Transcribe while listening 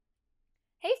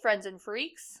Hey, friends and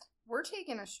freaks. We're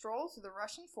taking a stroll through the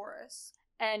Russian forest.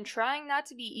 And trying not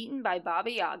to be eaten by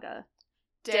Baba Yaga.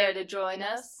 Dare to join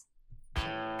us?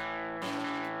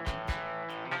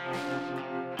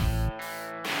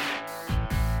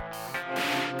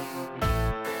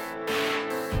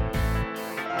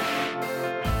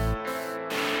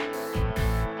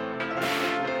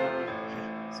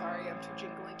 Sorry, I'm too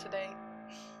jingly today.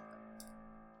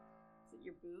 Is it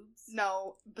your boobs?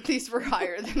 No, but these were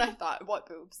higher than I thought. What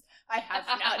boobs? I have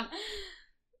none.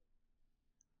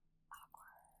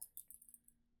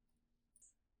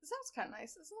 It sounds kind of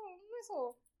nice. It's a nice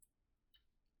little...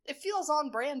 It feels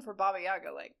on brand for Baba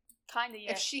Yaga. Like, Kinda,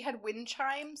 yeah. if she had wind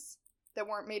chimes that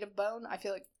weren't made of bone, I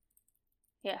feel like...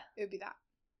 Yeah. It would be that.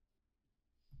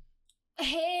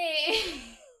 Hey!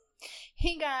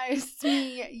 Hey guys, it's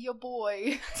me, your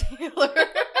boy, Taylor.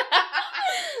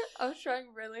 I was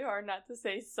trying really hard not to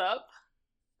say sup.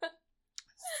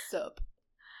 Sup.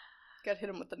 Gotta hit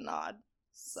him with a nod.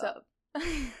 Sup.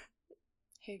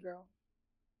 Hey girl.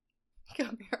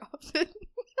 Come here often.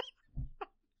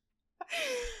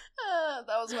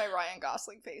 That was my Ryan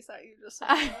Gosling face that you just saw.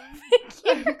 I'm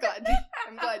glad you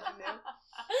knew.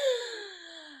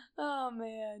 Oh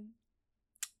man.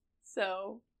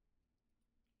 So,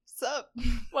 Sup.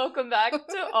 welcome back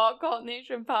to All Cult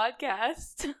Nation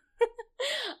Podcast.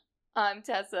 I'm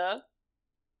Tessa.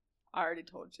 I already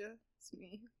told you. It's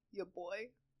me, your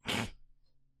boy.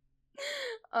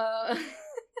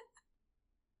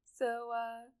 So,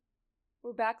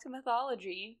 we're back to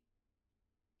mythology.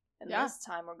 And Yeah. this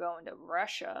time we're going to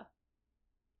Russia.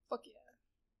 Fuck yeah.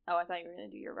 Oh, I thought you were going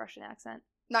to do your Russian accent.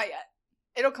 Not yet.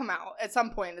 It'll come out. At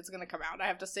some point it's gonna come out. I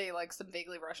have to say like some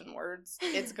vaguely Russian words.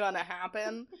 It's gonna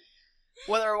happen.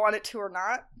 Whether I want it to or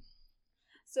not.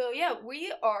 So, yeah,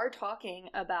 we are talking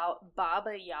about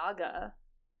Baba Yaga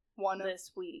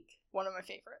this week. One of my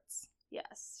favorites.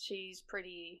 Yes, she's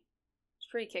pretty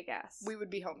kick-ass. We would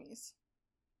be homies.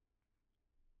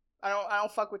 I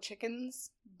don't fuck with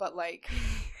chickens, but like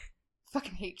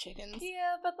fucking hate chickens.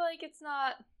 Yeah, but like it's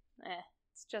not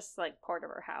it's just like part of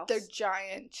her house. They're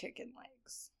giant chicken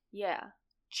legs. Yeah.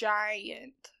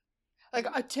 Giant.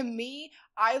 Like to me,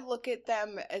 I look at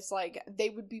them as like they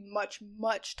would be much,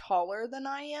 much taller than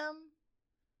I am.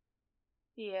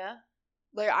 Yeah.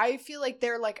 Like I feel like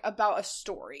they're like about a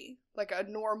story. Like a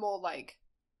normal like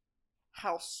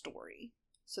house story.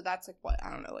 So that's like what, I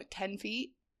don't know, like 10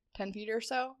 feet? 10 feet or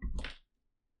so?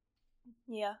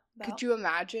 Yeah. Could you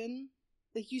imagine?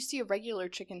 Like you see a regular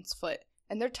chicken's foot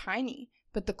and they're tiny,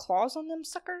 but the claws on them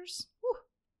suckers? Whew.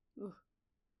 Ooh.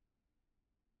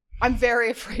 I'm very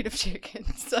afraid of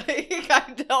chickens. Like,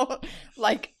 I don't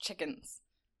like chickens.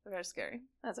 They're very scary.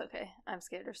 That's okay. I'm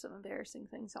scared of some embarrassing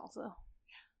things also.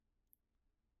 Yeah.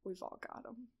 We've all got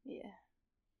them. Yeah.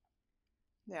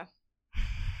 Yeah.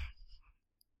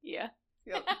 Yeah.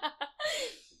 Yep.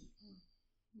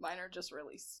 Mine are just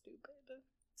really stupid.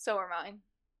 So are mine.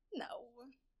 No.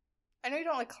 I know you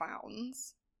don't like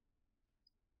clowns.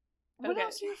 What Okay.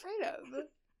 else are you afraid of?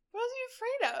 What else are you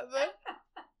afraid of?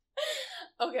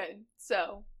 Okay,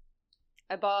 so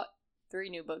I bought 3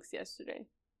 new books yesterday.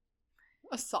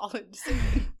 A solid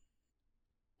decision.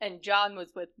 And John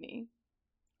was with me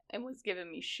and was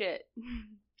giving me shit.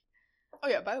 Oh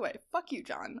yeah, by the way, fuck you,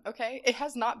 John, okay? It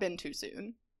has not been too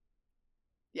soon.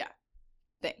 Yeah.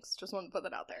 Thanks. Just wanted to put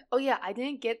that out there. Oh yeah, I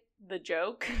didn't get the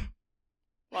joke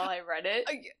while I read it.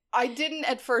 I didn't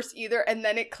at first either, and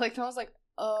then it clicked and I was like,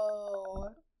 oh,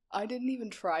 I didn't even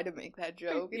try to make that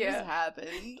joke. It just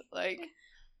happened. Like,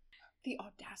 the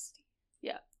audacity.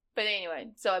 Yeah. But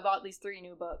anyway, so I bought these 3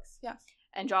 new books. Yeah.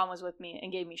 And John was with me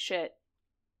and gave me shit.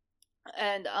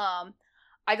 And I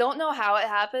don't know how it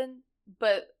happened,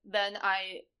 but then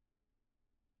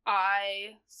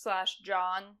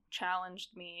I/John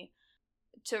challenged me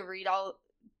to read all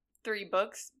 3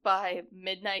 books by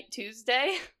midnight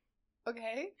Tuesday.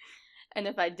 Okay. And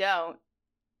if I don't,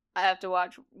 I have to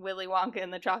watch Willy Wonka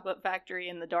and the Chocolate Factory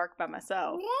in the dark by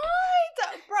myself.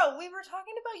 What? Bro, we were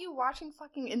talking about you watching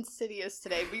fucking Insidious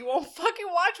today, but you won't fucking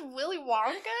watch Willy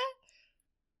Wonka?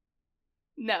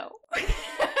 No. It's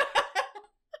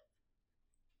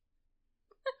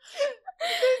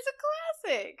a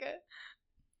classic.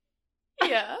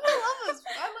 Yeah. I love this.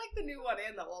 I like the new one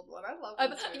and the old one. I love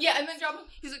this. Yeah, and then John,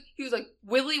 he was like,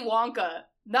 Willy Wonka.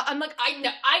 No, I'm like, I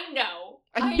know.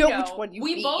 I know which one you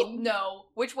mean. We both know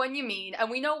which one you mean, and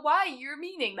we know why you're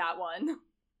meaning that one.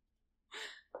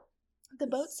 The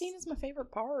boat scene is my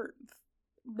favorite part.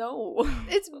 No.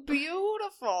 It's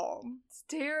beautiful. It's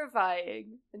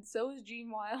terrifying. And so is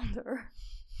Gene Wilder.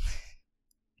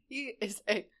 He is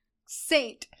a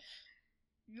saint.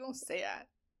 You don't say that.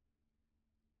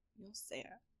 You'll say it.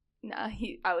 Nah,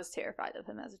 I was terrified of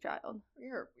him as a child.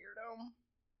 You're a weirdo.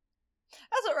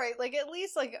 That's alright. Like, at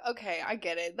least, like, okay, I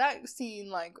get it. That scene,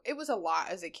 like, it was a lot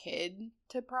as a kid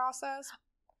to process.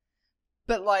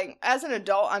 But, like, as an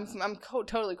adult, I'm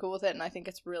totally cool with it, and I think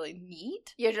it's really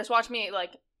neat. Yeah, just watch me,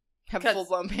 like... Have a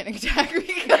full-blown panic attack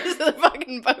because of the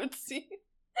fucking boat scene.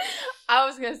 I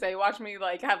was gonna say, watch me,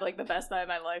 like, have, like, the best night of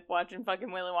my life watching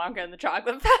fucking Willy Wonka and the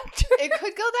Chocolate Factory. It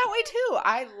could go that way, too.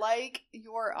 I like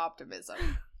your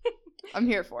optimism. I'm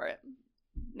here for it.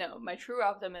 No, my true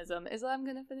optimism is that I'm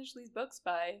gonna finish these books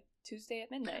by Tuesday at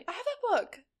midnight. I have that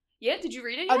book. Yeah, did you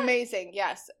read it yet? Amazing,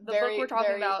 yes. The book we're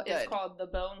talking about is called The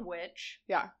Bone Witch.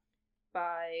 Yeah.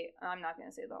 By, I'm not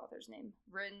gonna say the author's name,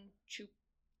 Rin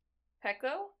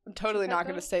Chupeco? I'm totally not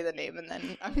gonna say the name and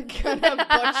then I'm gonna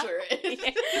butcher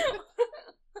it.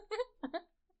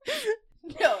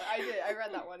 No, I did. I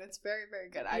read that one. It's very, very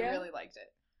good. I really liked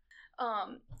it.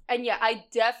 And yeah, I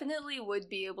definitely would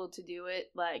be able to do it,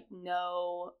 like,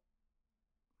 no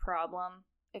problem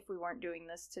if we weren't doing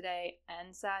this today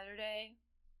and Saturday,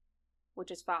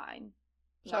 which is fine.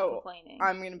 Not complaining.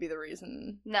 I'm gonna be the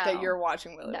reason that you're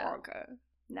watching Willy Wonka.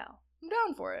 No. I'm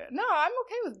down for it. No, I'm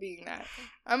okay with being that.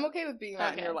 I'm okay with being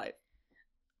that in your life.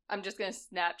 I'm just gonna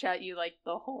Snapchat you, like,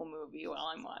 the whole movie while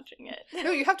I'm watching it.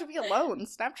 No, you have to be alone.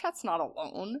 Snapchat's not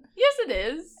alone. Yes, it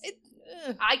is.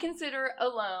 I consider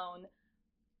alone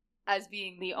as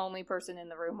being the only person in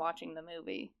the room watching the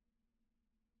movie.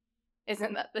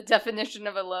 Isn't that the definition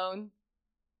of alone?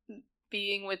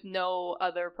 Being with no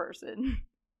other person.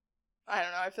 I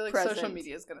don't know. I feel like social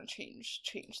media is gonna change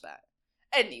that.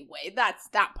 Anyway, that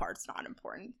part's not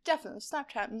important. Definitely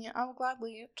Snapchat me. I will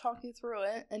gladly talk you through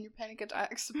it and your panic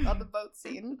attacks about the boat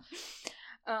scene.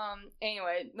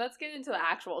 Anyway, let's get into the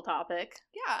actual topic.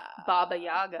 Yeah. Baba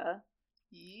Yaga.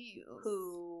 Yes.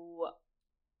 Who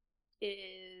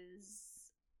is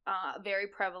very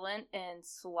prevalent in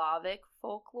Slavic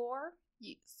folklore.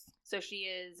 Yes. So she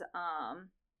is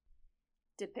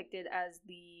depicted as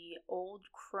the old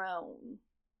crone.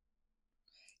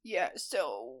 Yeah,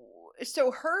 so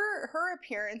her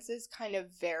appearances kind of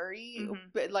vary,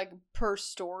 but like per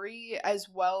story, as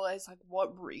well as like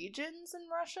what regions in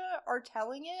Russia are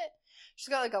telling it. She's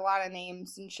got like a lot of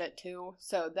names and shit too,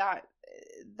 so that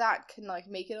can like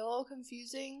make it a little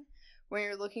confusing when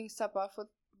you're looking stuff up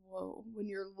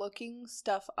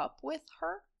with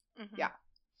her. Mm-hmm. Yeah.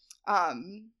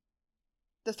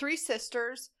 The three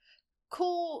sisters,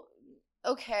 cool,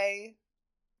 okay.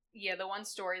 Yeah, the one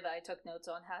story that I took notes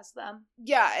on has them.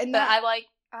 Yeah, and but I like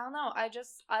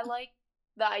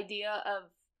the idea of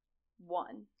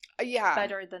one. Yeah.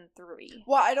 Better than three.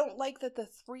 Well, I don't like that the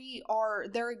three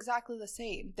they're exactly the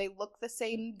same. They look the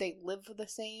same, they live the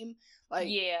same. Like,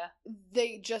 yeah.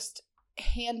 They just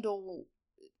handle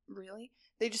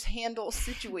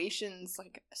situations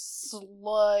like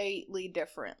slightly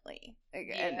differently.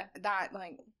 Like, and that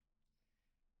like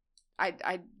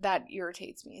that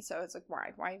irritates me. So it's like,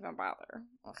 why even bother?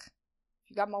 Ugh.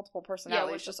 If you got multiple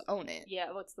personalities, just own it.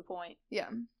 Yeah, what's the point? Yeah.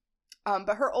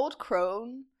 But her old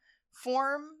crone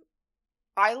form,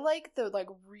 I like the like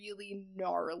really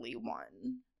gnarly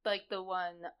one. Like the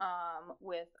one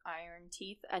with iron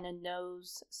teeth and a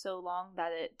nose so long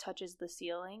that it touches the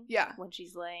ceiling. Yeah. When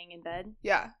she's laying in bed.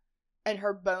 Yeah. And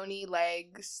her bony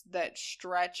legs that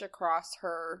stretch across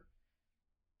her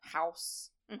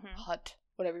house, hut,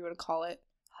 whatever you want to call it.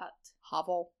 Hut.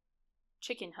 Hovel.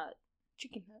 Chicken hut.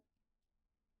 Chicken hut.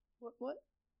 What?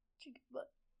 Chicken butt.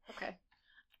 Okay.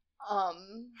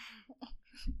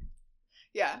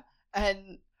 Yeah.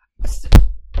 And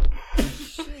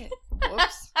shit.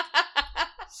 Whoops.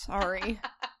 Sorry.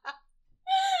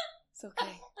 It's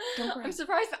okay. Don't cry. I'm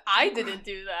surprised I didn't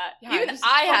do that. Yeah, even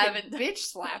I haven't. Bitch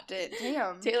slapped it.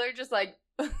 Damn. Taylor just like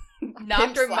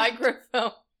knocked her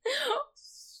microphone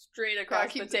straight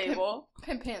across the table.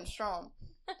 Pimp hand strong.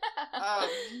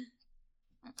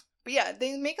 But yeah,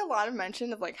 they make a lot of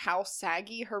mention of like how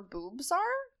saggy her boobs are.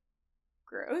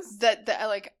 Gross. That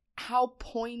like how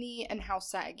pointy and how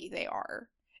saggy they are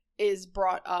is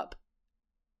brought up.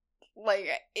 Like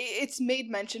it's made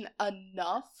mention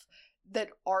enough that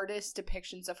artist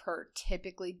depictions of her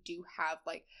typically do have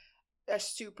like a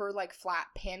super like flat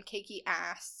pancakey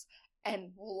ass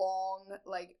and long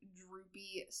like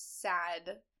droopy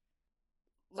sad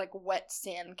like wet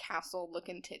sand castle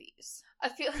looking titties. I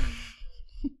feel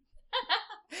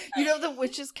you know the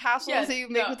witch's castles that you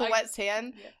make with the wet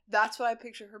sand? Yeah. That's what I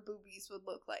picture her boobies would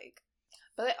look like.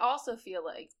 But I also feel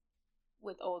like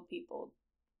with old people,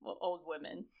 well, old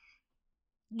women,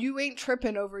 you ain't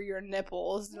tripping over your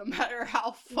nipples no matter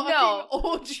how fucking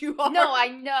old you are. No, I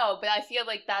know, but I feel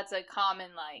like that's a common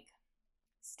like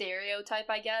stereotype,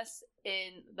 I guess,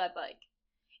 in that, like,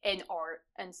 in art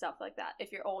and stuff like that.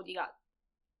 If you're old, you got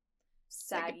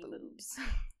saggy boobs.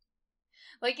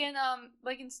 Like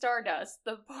in Stardust,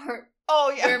 the part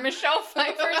where Michelle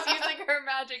Pfeiffer's using her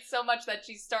magic so much that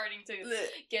she's starting to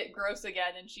get gross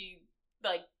again, and she,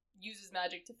 like, uses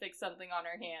magic to fix something on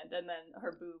her hand, and then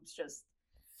her boobs just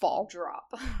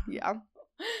drop. Yeah.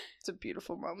 It's a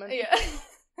beautiful moment. Yeah.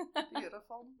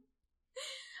 Beautiful.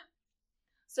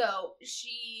 So,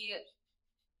 she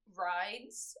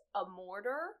rides a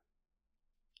mortar.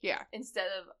 Yeah. Instead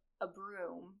of a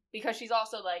broom. Because she's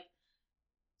also, like,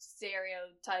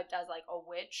 stereotyped as, like, a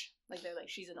witch. Like, they're like,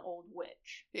 she's an old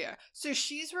witch. Yeah. So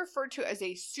she's referred to as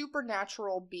a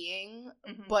supernatural being,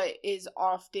 but is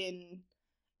often,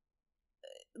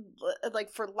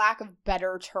 like, for lack of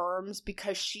better terms,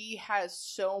 because she has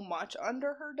so much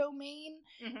under her domain,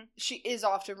 she is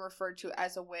often referred to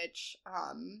as a witch,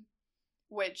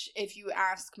 which, if you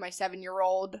ask my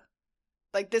 7-year-old,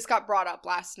 like, this got brought up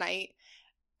last night,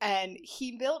 and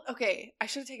he built, okay, I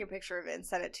should have taken a picture of it and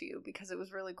sent it to you, because it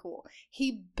was really cool.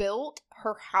 He built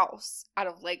her house out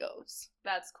of Legos.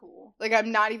 That's cool. Like,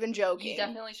 I'm not even joking. You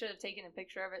definitely should have taken a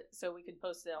picture of it so we could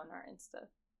post it on our Insta.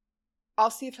 I'll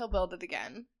see if he'll build it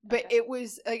again. But it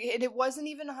was, like, it wasn't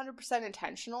even 100%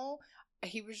 intentional.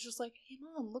 He was just like, hey,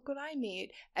 Mom, look what I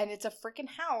made. And it's a freaking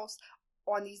house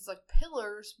on these, like,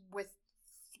 pillars with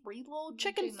 3 little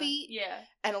chicken feet. Yeah.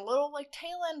 And a little, like,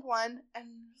 tail end one. And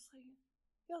it's like,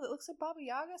 yo, that looks like Baba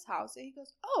Yaga's house. And he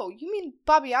goes, oh, you mean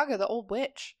Baba Yaga, the old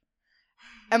witch.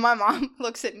 And my mom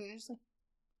looks at me and she's like,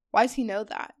 why does he know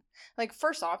that? Like,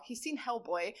 first off, he's seen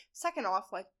Hellboy. Second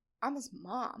off, like, I'm his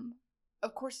mom.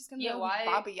 Of course he's going to know who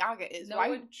Baba Yaga is.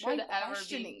 Why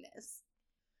questioning this?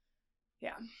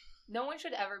 Yeah. No one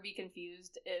should ever be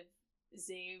confused if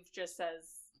Zave just says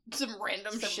some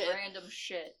random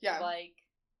shit. Yeah. Like,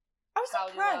 I was how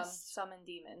impressed. To summon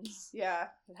demons. Yeah.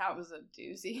 That was a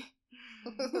doozy.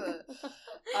 But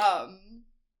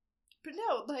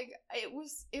no, like, it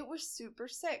was super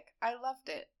sick. I loved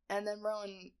it. And then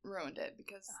Rowan ruined it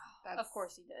because that's of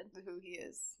course he did. Who he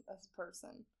is as a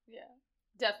person. Yeah.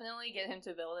 Definitely get him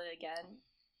to build it again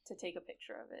to take a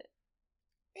picture of it.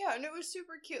 Yeah, and it was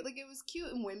super cute. Like, it was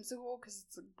cute and whimsical because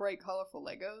it's like bright, colorful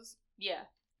Legos. Yeah.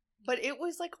 But it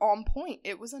was, like, on point.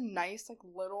 It was a nice, like,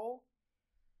 little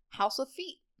house with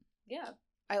feet. Yeah.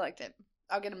 I liked it.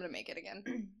 I'll get him to make it again.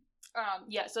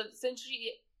 Yeah, so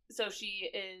she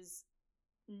is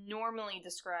normally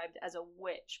described as a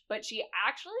witch, but she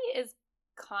actually is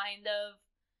kind of,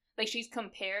 like, she's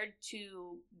compared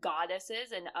to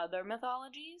goddesses in other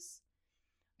mythologies.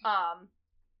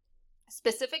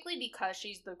 Specifically because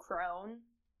she's the crone.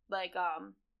 Like,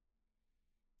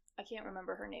 I can't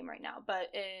remember her name right now,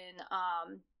 but in,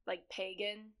 like,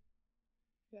 pagan,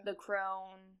 the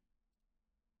crone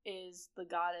is the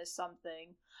goddess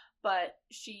something, but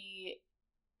she,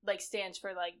 like, stands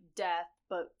for, like, death,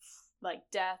 but, like,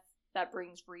 death that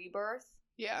brings rebirth.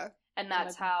 Yeah. And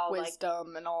that's and, like, how, wisdom,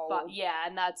 like, and all. But, yeah,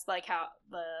 and that's, like, how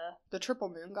the triple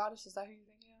moon goddess, is that who you're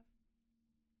thinking of?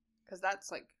 Because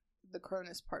that's, like, the crone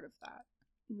is part of that.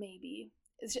 Maybe.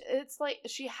 It's like,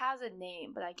 she has a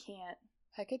name, but I can't.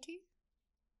 Hecate?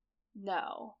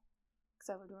 No. Because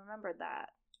I would remember that.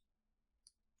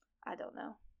 I don't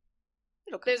know.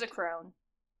 There's a crone.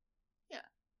 Yeah.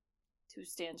 Who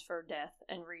stands for death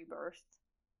and rebirth.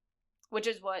 Which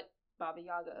is what Baba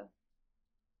Yaga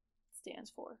stands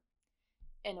for.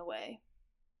 In a way.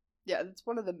 Yeah, that's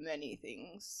one of the many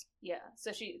things. Yeah.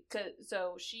 So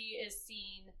she is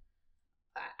seen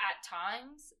at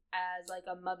times as, like,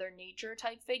 a Mother Nature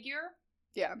type figure.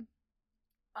 Yeah.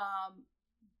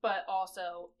 But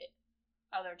also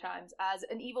other times as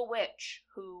an evil witch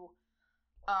who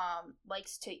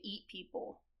likes to eat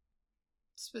people.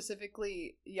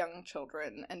 Specifically young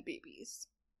children and babies.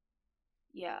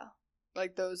 Yeah.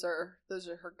 Like, those are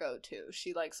her go-to.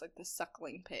 She likes, like, the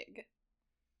suckling pig.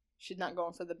 She's not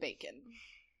going for the bacon.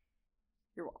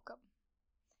 You're welcome.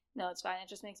 No, it's fine. It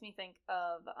just makes me think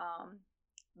of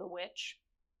The Witch,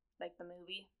 like the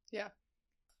movie. Yeah.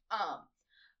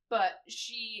 But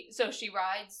she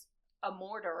rides a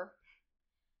mortar.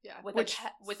 Yeah.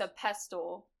 With a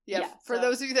pestle. Yeah. For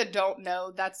those of you that don't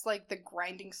know, that's like the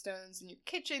grinding stones in your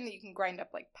kitchen that you can grind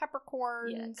up, like,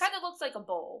 peppercorns. Yeah. It kind of looks like a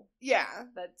bowl. Yeah.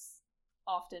 That's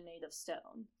often made of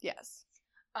stone. Yes.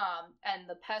 And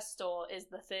the pestle is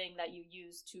the thing that you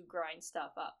use to grind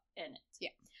stuff up in it. Yeah.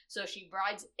 So she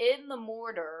rides in the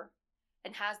mortar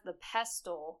and has the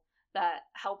pestle that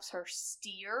helps her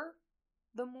steer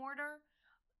the mortar,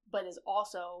 but is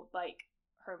also, like,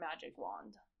 her magic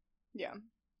wand. Yeah.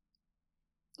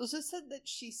 It was just said that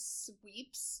she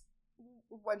sweeps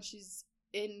when she's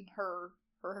in her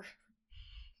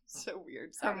so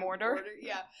weird. Her mortar?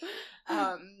 Yeah.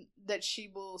 That she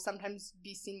will sometimes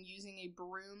be seen using a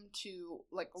broom to,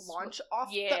 like, launch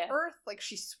off the earth. Like,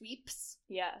 she sweeps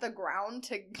the ground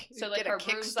to so, like, get her a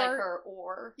broom's kickstart. like her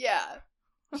oar. Yeah.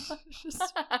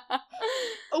 Just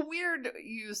a weird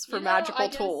use for magical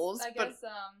tools. I guess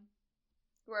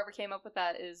whoever came up with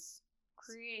that is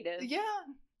creative. Yeah.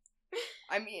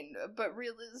 I mean, but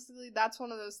realistically, that's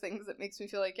one of those things that makes me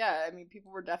feel like, yeah, I mean,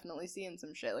 people were definitely seeing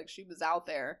some shit. Like, she was out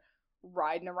there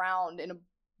riding around in a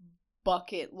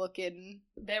bucket-looking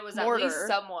There was mortar. At least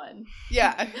someone.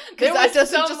 Yeah, because that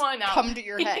doesn't just come to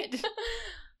your head.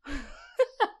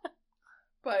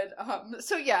 But,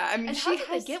 so yeah, I mean, and how did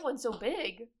they get one so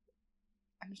big?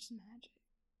 I'm just magic.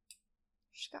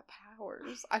 She's got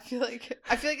powers. I feel like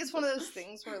it's one of those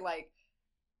things where, like,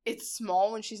 it's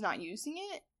small when she's not using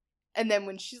it, and then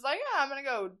when she's like, yeah, I'm gonna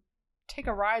go take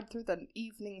a ride through the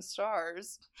evening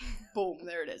stars, boom,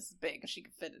 there it is. It's big. She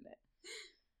can fit in it.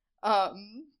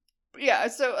 Yeah,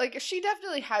 so, like, she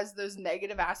definitely has those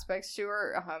negative aspects to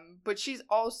her, but she's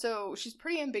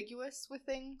pretty ambiguous with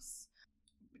things.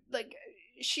 Like,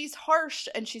 she's harsh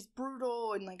and she's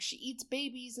brutal and, like, she eats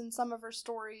babies in some of her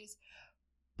stories,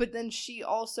 but then she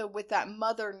also, with that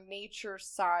mother nature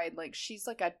side, like, she's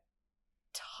like a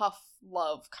tough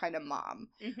love kind of mom,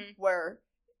 where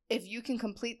if you can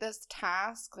complete this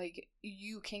task, like,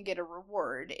 you can get a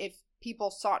reward. If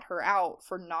people sought her out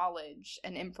for knowledge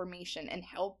and information and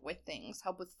help with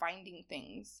finding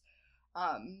things,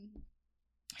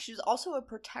 she was also a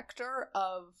protector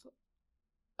of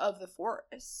the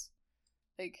forests.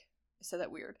 Like, I said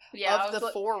that weird. Yeah, of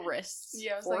the forests.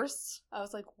 Yeah, I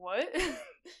was like, what?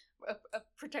 a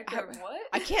protector of what?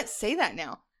 I can't say that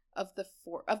now. Of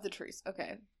the trees.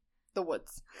 Okay. The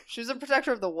woods. She was a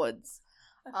protector of the woods.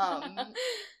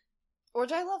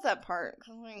 Which I love that part.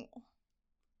 Cause I'm like,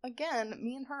 again,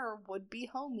 me and her would be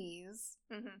homies.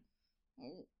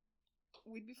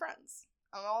 We'd be friends.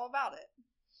 I'm all about it.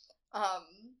 But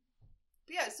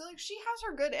yeah, so, like, she has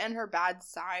her good and her bad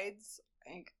sides.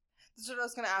 Like, this is what I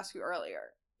was gonna ask you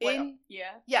earlier.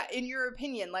 In your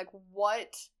opinion, like,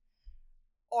 what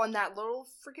on that little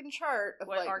freaking chart of,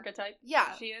 what, like, archetype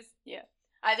she is? Yeah.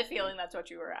 I had a feeling that's what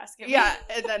you were asking me. Yeah,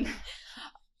 and then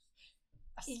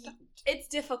it's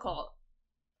difficult.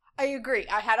 I agree.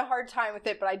 I had a hard time with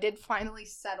it, but I did finally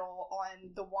settle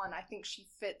on the one I think she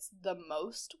fits the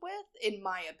most with, in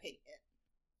my opinion.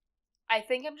 I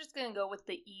think I'm just gonna go with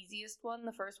the easiest one,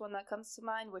 the first one that comes to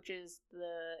mind, which is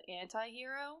the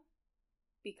anti-hero,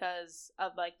 because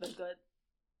of, like, the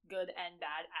good and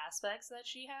bad aspects that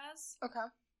she has. Okay.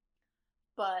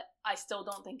 But I still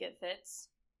don't think it fits.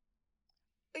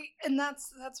 And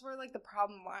that's where, like, the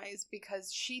problem lies,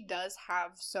 because she does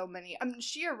have so many. I mean,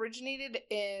 she originated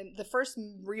in the first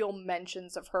real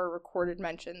mentions of her, recorded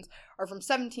mentions, are from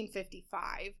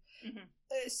 1755.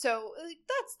 So, like,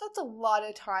 that's a lot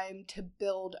of time to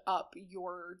build up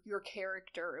your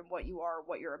character and what you are,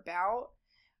 what you're about.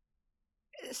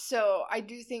 So I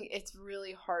do think it's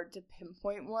really hard to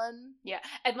pinpoint one. Yeah,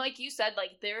 and like you said,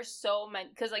 like, there's so many,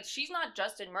 because, like, she's not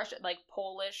just in Russia, like,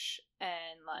 Polish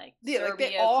and, like, Serbia, like,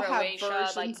 they all Croatia, have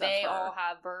versions like, they of her. all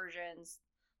have versions.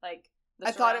 Like,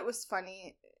 I thought it was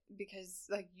funny because,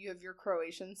 like, you have your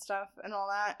Croatian stuff and all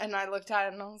that, and I looked at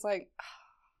it and I was like,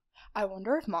 I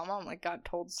wonder if Mama, like, got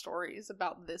told stories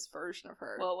about this version of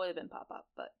her. Well, it would have been Pop-Up,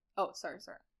 but... Oh, sorry.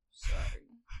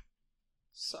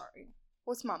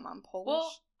 What's my mom, Polish?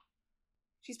 Well,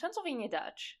 she's Pennsylvania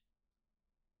Dutch.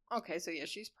 Okay, so yeah,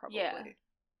 she's probably a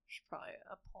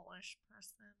Polish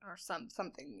person or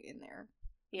something in there.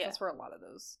 Yeah, that's where a lot of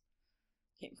those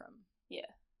came from.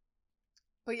 Yeah,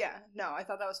 but yeah, no, I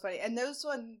thought that was funny, and that's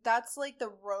like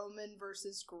the Roman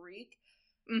versus Greek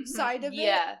side of it.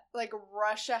 Yeah, like,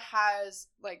 Russia has,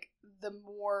 like, the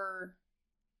more,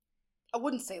 I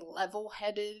wouldn't say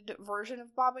level-headed version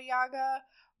of Baba Yaga,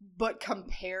 but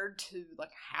compared to, like,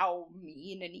 how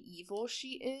mean and evil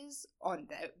she is on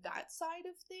that side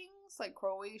of things, like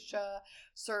Croatia,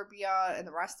 Serbia, and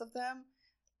the rest of them,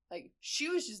 like, she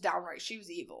was just downright, she was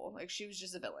evil. Like, she was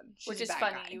just a villain. Which is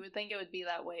funny. Guy. You would think it would be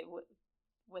that way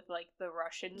with like, the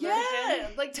Russian version. Yeah!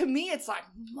 Like, to me, it's like,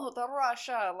 Mother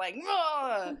Russia, like,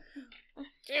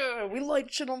 we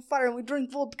light shit on fire and we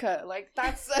drink vodka. Like,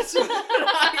 that's what that's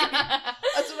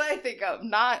what I think of.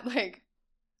 Not, like,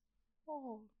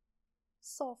 oh,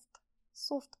 soft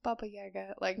Baba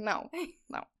Yaga. Like, no.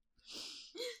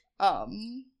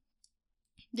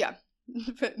 Yeah.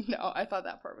 But no, I thought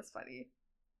that part was funny.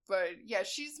 But yeah,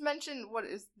 she's mentioned I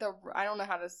didn't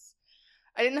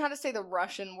know how to say the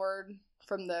Russian word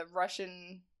from the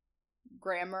Russian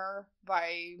grammar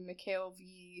by Mikhail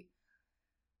V.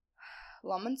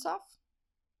 Lomonosov.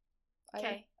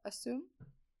 Okay. I assume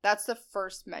that's the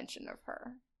first mention of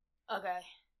her. Okay.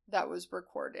 That was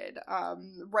recorded.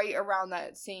 Right around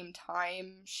that same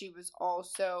time, she was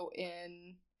also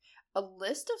in a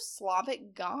list of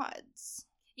Slavic gods.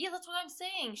 Yeah, that's what I'm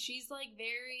saying. She's like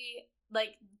very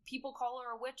like people call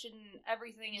her a witch and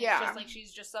everything, and Yeah. it's just like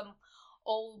she's just some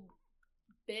old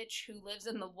bitch who lives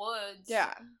in the woods.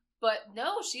 Yeah. But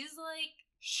no, she's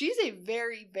a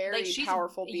very, very like she's,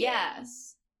 powerful being.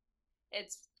 Yes.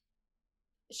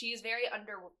 She is very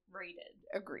underrated.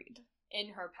 Agreed. In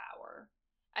her power.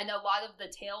 And a lot of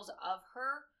the tales of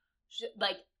her,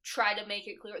 like, try to make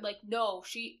it clear, like, no,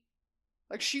 she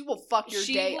will fuck your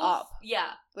day up.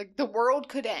 Yeah. Like, the world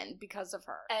could end because of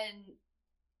her. And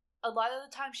a lot of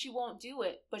the time she won't do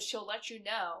it, but she'll let you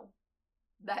know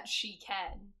that she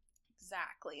can.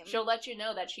 Exactly. She'll let you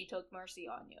know that she took mercy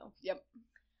on you. Yep.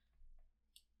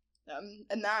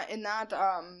 In that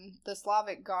the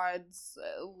Slavic gods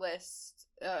list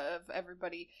of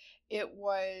everybody, it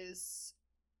was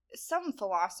some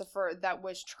philosopher that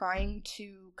was trying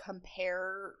to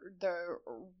compare the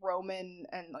Roman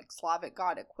and like Slavic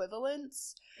god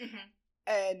equivalents,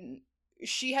 and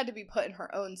she had to be put in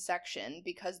her own section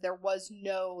because there was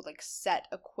no like set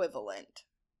equivalent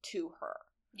to her.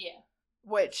 Yeah.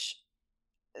 Which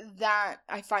that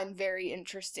I find very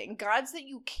interesting. Gods that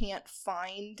you can't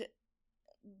find,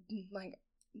 like,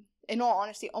 in all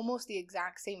honesty, almost the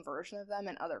exact same version of them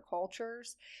in other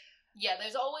cultures. Yeah,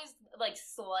 there's always, like,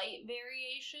 slight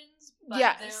variations, but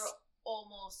they're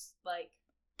almost, like...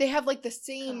 They have, like, the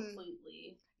same...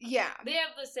 Completely. Yeah. They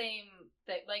have the same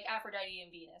thing, like Aphrodite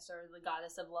and Venus, or the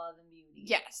goddess of love and beauty.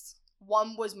 Yes.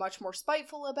 One was much more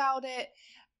spiteful about it,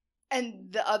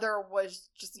 and the other was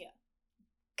just... Yeah.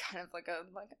 Kind of like oh,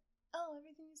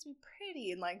 everything needs to be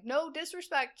pretty, and like, no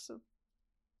disrespect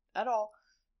at all.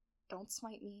 Don't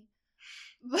smite me.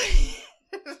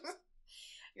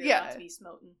 You're about to be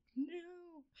smoten.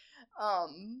 No.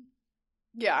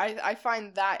 Yeah, I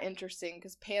find that interesting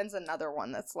because Pan's another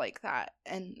one that's like that,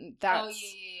 and that's. Oh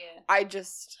yeah. I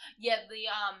just. Yeah, the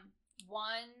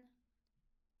one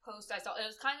post I saw, it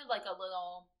was kind of like a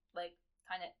little like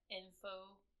kind of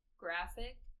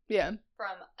infographic. Yeah.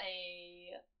 From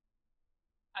a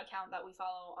account that we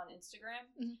follow on Instagram,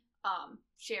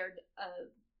 shared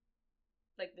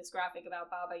like this graphic about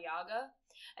Baba Yaga,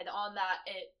 and on that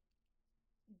it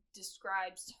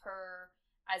describes her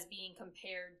as being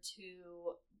compared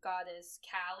to goddess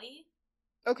Kali.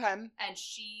 Okay. And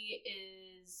she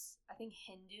is, I think,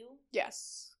 Hindu.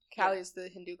 Yes, Kali is the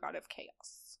Hindu god of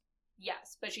chaos.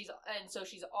 Yes, but she's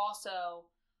also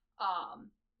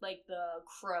like the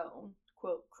crone.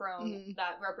 Quote crone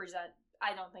that represent.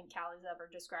 I don't think Kali's ever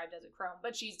described as a crone,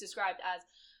 but she's described as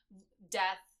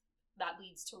death that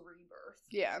leads to rebirth.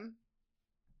 Yeah.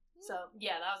 So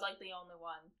yeah, that was like the only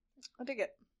one. I dig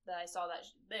it. That I saw that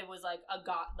it was like a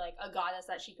goddess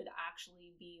that she could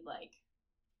actually be like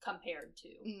compared to.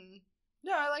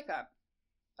 Yeah, I like that.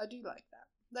 I do like that.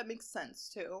 That makes sense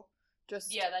too.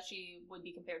 Just that she would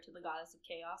be compared to the goddess of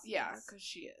chaos. Yeah, because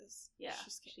she is. Yeah,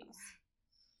 she's chaos.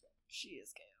 She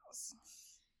is chaos.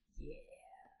 Yeah.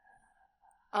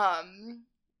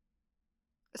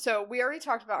 So we already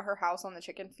talked about her house on the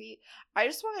chicken feet. I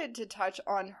just wanted to touch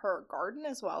on her garden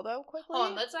as well, though, quickly.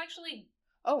 Let's actually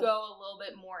go a little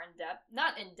bit more in depth.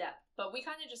 Not in depth, but we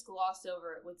kind of just glossed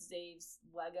over it with Zave's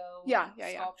Lego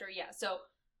sculpture. Yeah. So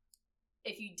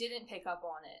if you didn't pick up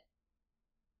on it,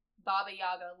 Baba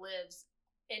Yaga lives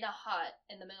in a hut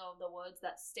in the middle of the woods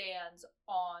that stands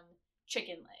on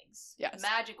chicken legs. Yes.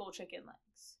 Magical chicken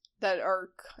legs.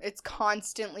 It's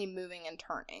constantly moving and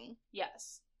turning.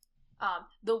 Yes.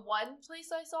 The one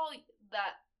place I saw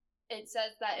that it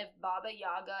says that if Baba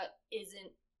Yaga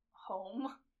isn't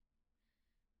home,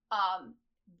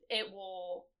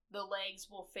 the legs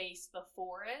will face the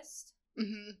forest.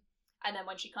 Mm-hmm. And then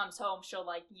when she comes home, she'll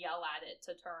like yell at it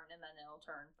to turn, and then it'll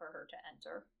turn for her to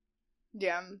enter.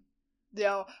 Yeah.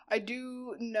 Yeah, I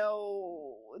do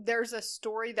know there's a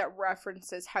story that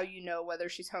references how you know whether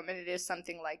she's home, and it is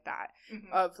something like that.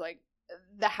 Mm-hmm. Of like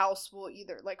the house will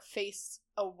either like face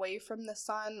away from the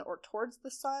sun or towards the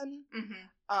sun.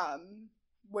 Mm-hmm.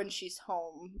 When she's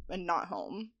home and not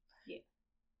home. Yeah.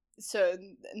 So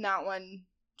in that one,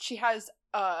 she has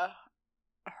a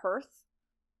hearth.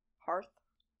 How do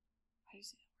you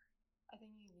say that word? I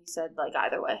think you said like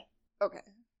either way. Okay.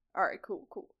 All right. Cool.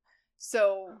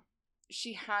 So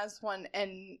she has one,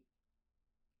 and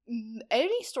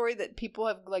any story that people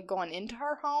have like gone into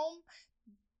her home,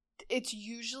 it's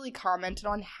usually commented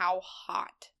on how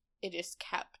hot it is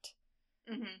kept.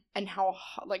 Mm-hmm. And how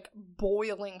like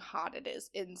boiling hot it is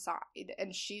inside,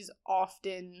 and she's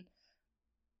often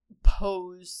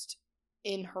posed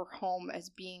in her home as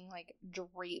being, like,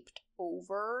 draped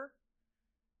over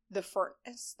the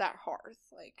furnace, that hearth.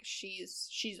 Like,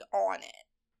 she's on it.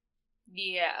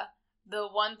 Yeah. The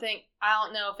one thing, I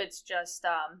don't know if it's just,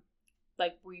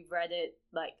 like, we read it,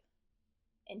 like,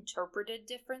 interpreted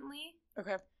differently.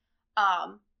 Okay.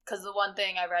 Because the one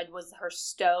thing I read was her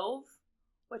stove,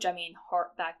 which, I mean,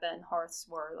 back then, hearths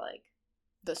were, like...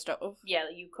 The stove? Yeah,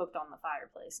 like, you cooked on the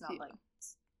fireplace, not, like...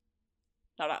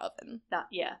 Not an oven. Not,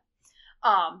 yeah.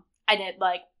 And it,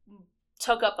 like,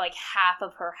 took up, like, half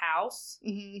of her house.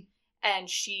 Mm-hmm. And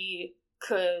she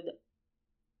could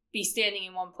be standing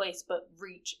in one place but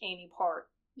reach any part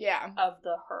of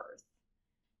the hearth.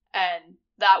 And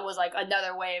that was, like,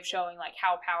 another way of showing, like,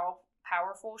 how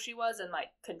powerful she was. And, like,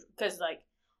 because, like,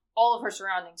 all of her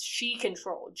surroundings, she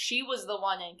controlled. She was the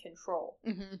one in control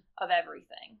of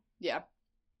everything. Yeah.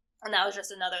 And that was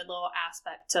just another little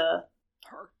aspect to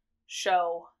her.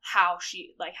 Show how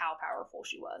powerful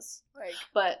she was. Like,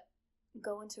 but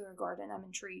go into her garden. I'm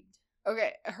intrigued.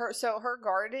 Okay, her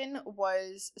garden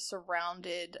was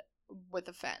surrounded with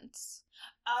a fence.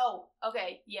 Oh,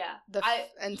 okay, yeah. The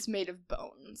fence made of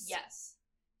bones. Yes.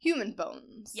 Human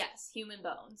bones. Yes, human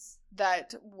bones.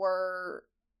 That were,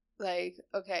 like,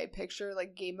 okay, picture,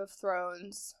 like, Game of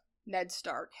Thrones, Ned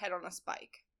Stark, head on a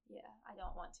spike. Yeah, I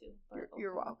don't want to. But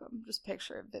you're welcome. Just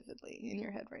picture it vividly in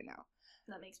your head right now.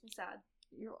 That makes me sad.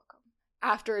 You're welcome.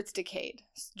 After it's decayed,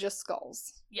 just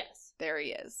skulls. Yes. There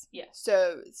he is. Yes.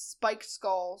 So, spiked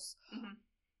skulls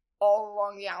all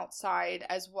along the outside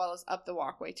as well as up the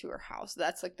walkway to her house.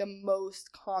 That's, like, the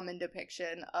most common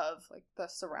depiction of, like, the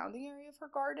surrounding area of her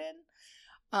garden.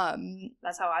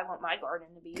 That's how I want my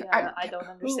garden to be. I don't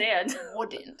understand. Who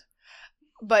wouldn't?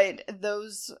 But the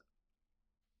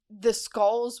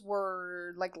skulls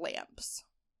were like lamps.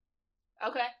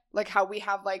 Okay. Like how we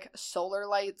have, like, solar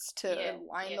lights to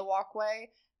line the walkway.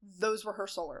 Those were her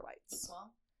solar lights.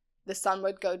 Well, the sun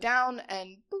would go down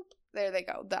and boop, there they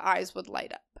go. The eyes would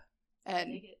light up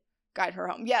and guide her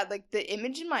home. Yeah, like, the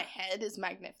image in my head is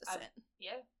magnificent.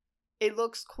 It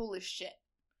looks cool as shit.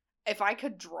 If I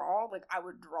could draw, like, I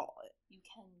would draw it. You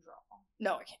can draw.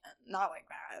 No, I can't. Not like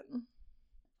that.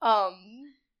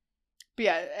 But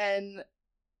yeah, and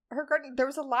her garden, there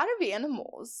was a lot of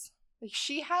animals. Like,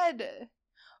 she had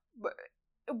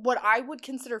what I would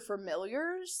consider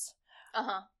familiars.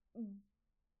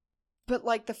 But,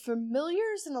 like, the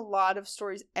familiars in a lot of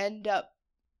stories end up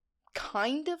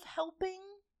kind of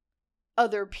helping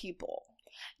other people.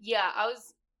 Yeah,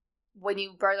 when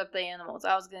you brought up the animals,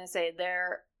 I was going to say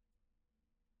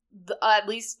at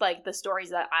least, like, the stories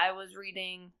that I was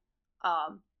reading,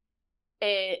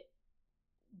 it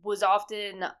was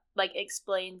often, like,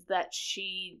 explained that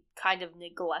she kind of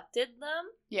neglected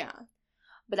them. Yeah.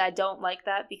 But I don't like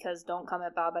that because don't come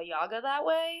at Baba Yaga that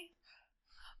way.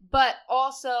 But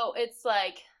also, it's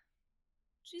like,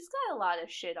 she's got a lot of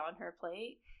shit on her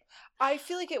plate. I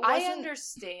feel like it wasn't... I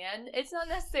understand. It's not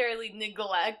necessarily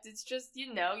neglect. It's just,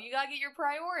 you gotta get your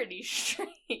priorities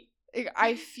straight.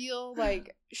 I feel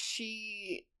like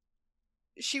she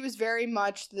was very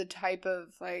much the type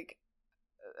of, like,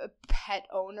 a pet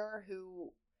owner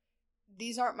who,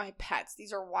 these aren't my pets.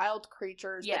 These are wild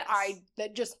creatures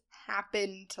that just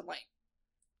happen to, like,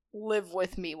 live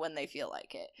with me when they feel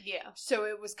like it. Yeah. So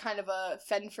it was kind of a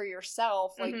fend for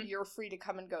yourself. Like, you're free to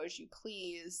come and go as you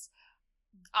please.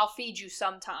 I'll feed you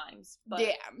sometimes. But...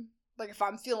 Yeah. Like, if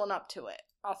I'm feeling up to it,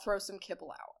 I'll throw some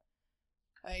kibble out.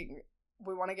 Like,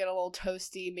 we want to get a little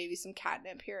toasty, maybe some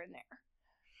catnip here and there.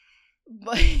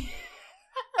 But...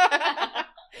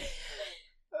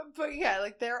 But yeah,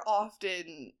 like, they're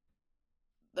often,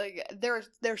 like,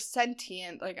 they're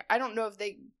sentient. Like, I don't know if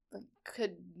they, like,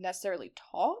 could necessarily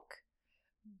talk,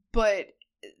 but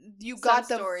you got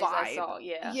the vibe. I saw,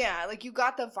 yeah, like, you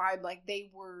got the vibe, like, they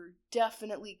were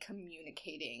definitely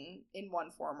communicating in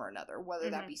one form or another, whether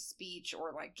that be speech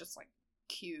or, like, just, like,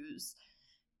 cues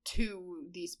to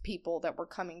these people that were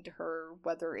coming to her,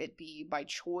 whether it be by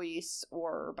choice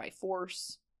or by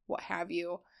force, what have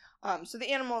you. So the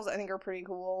animals, I think, are pretty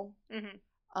cool.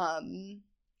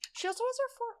 She also has her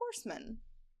 4 horsemen.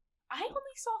 I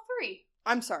only saw 3.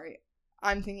 I'm sorry.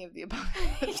 I'm thinking of the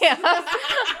apocalypse. Yeah.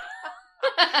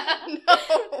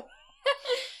 No.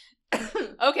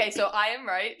 Okay, so I am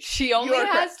right. She only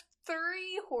has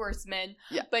 3 horsemen.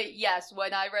 Yeah. But yes,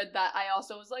 when I read that, I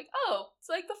also was like, oh, it's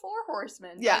like the 4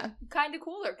 horsemen. Yeah. Like, kind of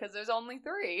cooler because there's only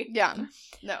 3. Yeah.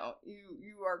 No,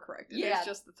 you are correct. It is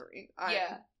just the 3.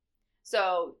 Yeah.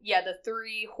 So, yeah, the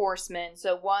 3 horsemen.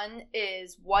 So, one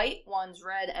is white, one's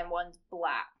red, and one's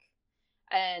black.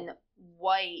 And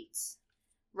white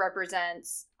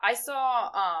represents... I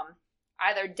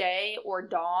either day or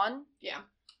dawn. Yeah.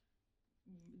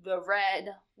 The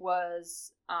red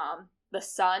was the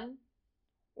sun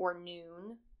or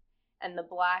noon, and the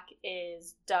black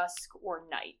is dusk or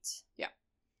night. Yeah.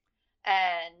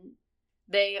 And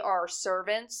they are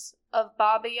servants of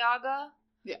Baba Yaga.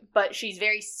 Yeah. But she's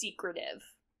very secretive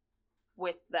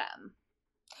with them.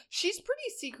 She's pretty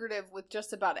secretive with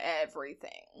just about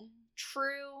everything.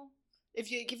 True. If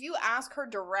you ask her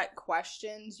direct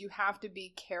questions, you have to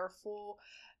be careful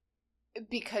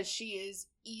because she is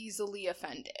easily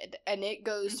offended. And it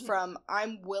goes from,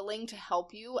 I'm willing to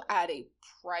help you at a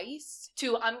price,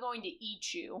 to, I'm going to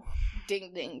eat you.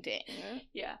 Ding, ding, ding.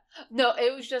 Yeah. No,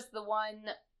 it was just the one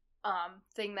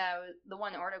thing the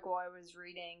one article I was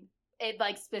reading. It,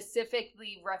 like,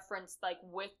 specifically referenced, like,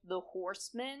 with the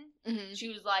horsemen. Mm-hmm. She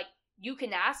was like, you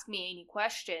can ask me any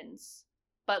questions,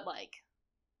 but, like,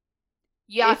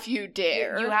 if you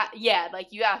dare.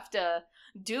 You have to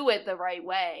do it the right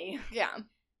way. Yeah.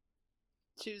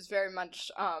 She was very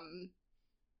much,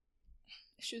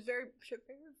 she was very,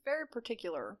 very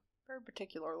particular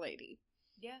lady.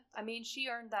 Yeah, I mean, she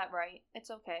earned that right.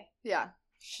 It's okay. Yeah,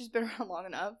 she's been around long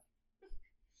enough.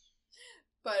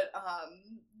 But,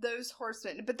 those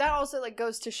horsemen, but that also, like,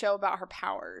 goes to show about her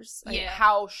powers. Like,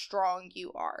 how strong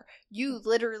you are. You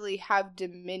literally have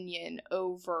dominion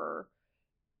over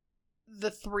the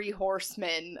 3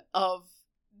 horsemen of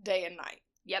day and night.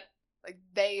 Yep. Like,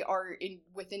 they are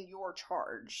within your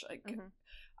charge. Like,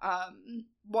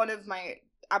 one of my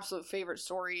absolute favorite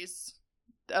stories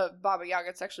of Baba Yaga,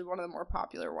 it's actually one of the more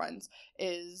popular ones,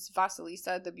 is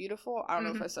Vasilisa the Beautiful. I don't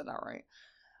know if I said that right.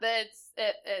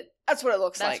 That's what it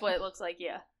looks like. That's what it looks like,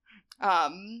 yeah.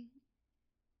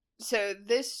 So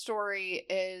this story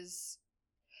is,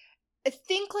 I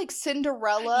think, like,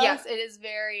 Cinderella. Yes, it is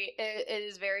very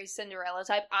Cinderella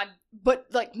type. But,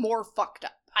 like, more fucked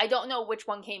up. I don't know which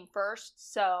one came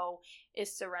first, so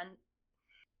is Cinderella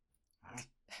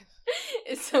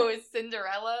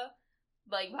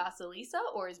like Vasilisa,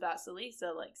 or is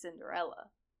Vasilisa like Cinderella?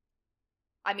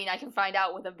 I mean, I can find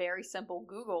out with a very simple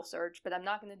Google search, but I'm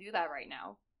not going to do that right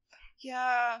now.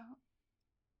 Yeah.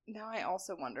 Now I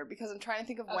also wonder, because I'm trying to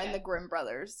think of when the Grimm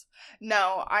brothers...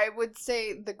 No, I would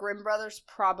say the Grimm brothers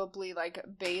probably, like,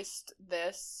 based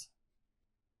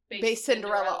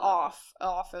Cinderella off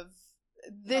of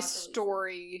this Vasilisa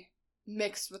story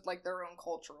mixed with, like, their own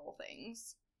cultural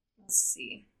things. Let's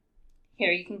see.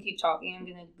 Here, you can keep talking. I'm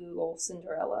going to Google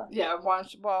Cinderella. Yeah,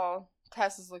 while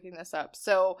Tess is looking this up.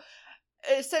 So,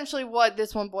 essentially what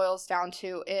this one boils down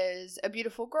to is a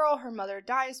beautiful girl. Her mother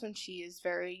dies when she is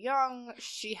very young.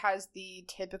 She has the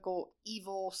typical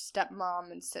evil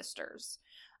stepmom and sisters.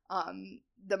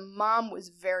 The mom was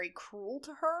very cruel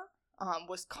to her,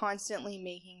 was constantly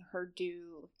making her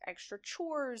do extra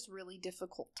chores, really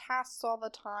difficult tasks all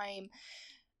the time.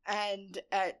 And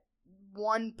at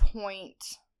one point,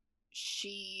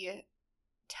 she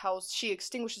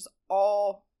extinguishes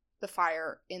all the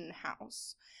fire in the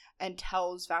house and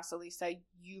tells Vasilisa,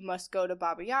 you must go to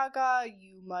Baba Yaga,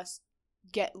 you must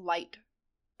get light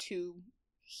to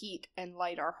heat and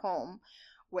light our home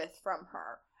with from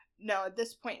her. Now, at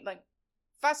this point, like,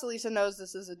 Vasilisa knows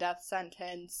this is a death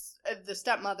sentence. The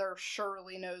stepmother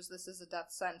surely knows this is a death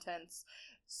sentence.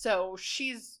 So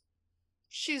she's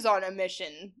on a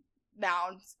mission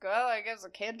now. Well, I guess I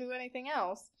can't do anything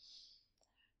else.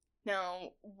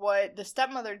 Now, what the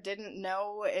stepmother didn't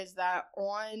know is that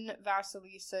on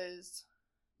Vasilisa's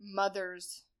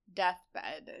mother's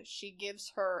deathbed, she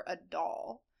gives her a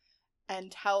doll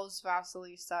and tells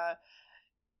Vasilisa,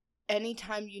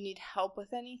 anytime you need help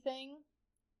with anything,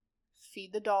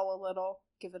 feed the doll a little,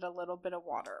 give it a little bit of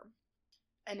water,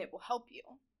 and it will help you.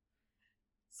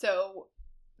 So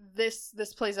this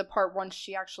plays a part once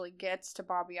she actually gets to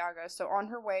Baba Yaga. So on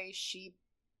her way, she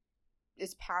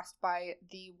is passed by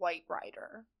the White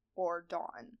Rider, or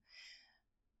Dawn.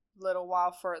 Little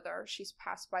while further, she's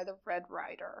passed by the Red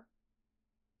Rider.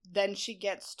 Then she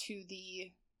gets to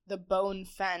the bone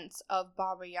fence of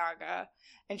Baba Yaga,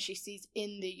 and she sees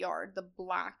in the yard the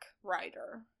Black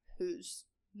Rider, who's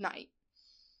Night.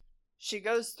 She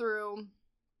goes through,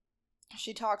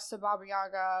 she talks to Baba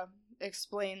Yaga,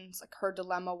 explains, like, her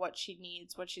dilemma, what she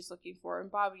needs, what she's looking for,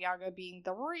 and Baba Yaga, being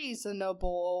the reasonable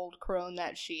old crone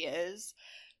that she is,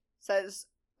 says,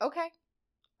 okay,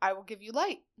 I will give you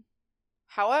light.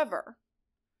 However,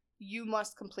 you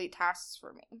must complete tasks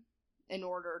for me in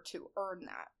order to earn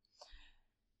that.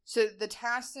 So the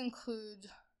tasks include,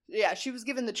 she was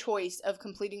given the choice of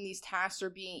completing these tasks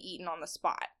or being eaten on the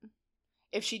spot.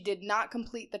 If she did not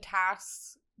complete the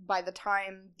tasks by the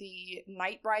time the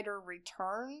Night Rider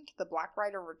returned, the Black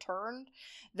Rider returned,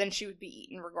 then she would be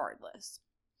eaten regardless.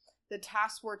 The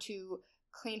tasks were to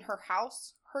clean her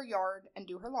house, her yard, and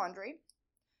do her laundry,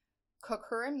 cook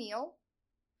her a meal,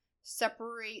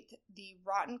 separate the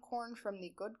rotten corn from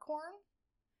the good corn,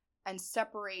 and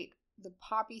separate the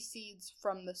poppy seeds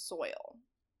from the soil.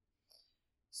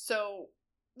 So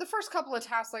the first couple of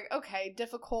tasks, like, okay,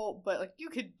 difficult, but like you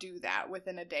could do that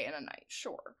within a day and a night,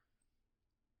 sure.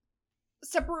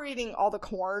 Separating all the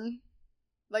corn,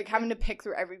 like having to pick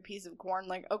through every piece of corn,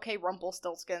 like, okay,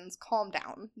 Rumpelstiltskins, calm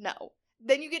down. No.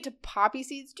 Then you get to poppy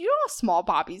seeds. Do you know how small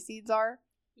poppy seeds are?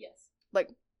 Yes. Like,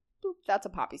 boop, that's a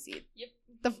poppy seed. Yep.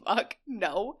 The fuck?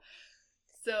 No.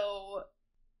 So,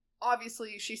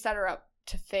 obviously, she set her up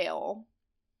to fail,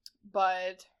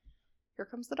 but here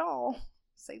comes the doll.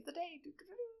 Save the day.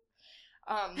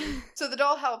 So the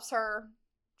doll helps her.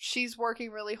 She's working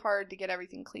really hard to get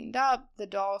everything cleaned up. The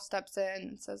doll steps in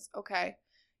and says, okay,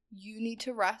 you need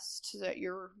to rest so that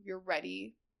you're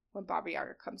ready when Baba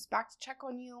Yaga comes back to check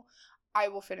on you. I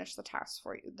will finish the tasks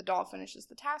for you. The doll finishes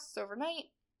the tasks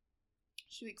overnight.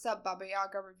 She wakes up, Baba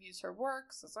Yaga reviews her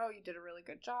work, says, oh, you did a really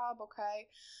good job, okay.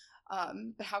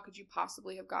 But how could you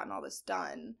possibly have gotten all this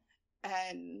done?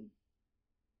 And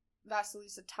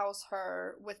Vasilisa tells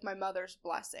her, with my mother's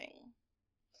blessing.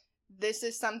 This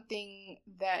is something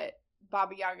that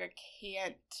Baba Yaga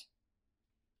can't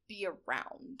be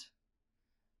around.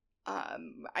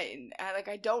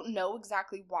 I don't know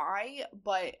exactly why,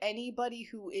 but anybody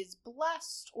who is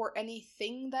blessed or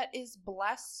anything that is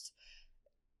blessed,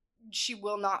 she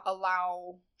won't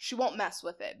mess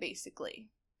with it, basically.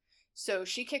 So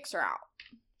she kicks her out.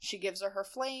 She gives her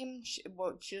flame. She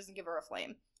doesn't give her a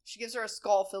flame. She gives her a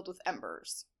skull filled with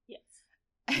embers. Yes.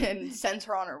 And sends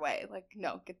her on her way. Like,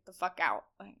 no, get the fuck out.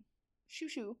 Like,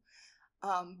 shoo.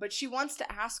 But she wants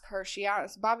to ask her,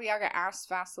 Baba Yaga asks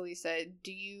Vasilisa,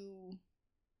 do you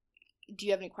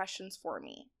have any questions for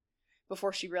me?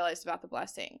 Before she realized about the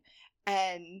blessing.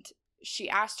 And she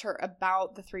asked her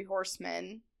about the 3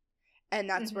 horsemen, and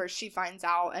that's where she finds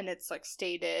out, and it's like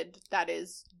stated that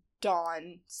is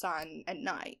dawn, sun, and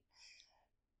night.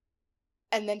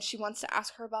 And then she wants to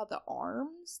ask her about the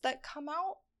arms that come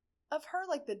out of her,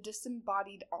 like the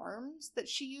disembodied arms that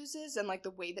she uses, and like the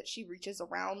way that she reaches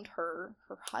around her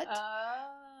hut.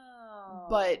 Oh.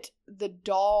 But the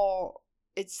doll,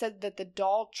 it said that the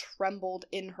doll trembled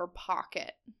in her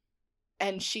pocket,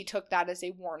 and she took that as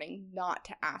a warning not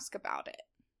to ask about it,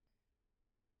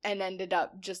 and ended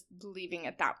up just leaving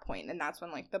at that point. And that's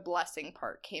when like the blessing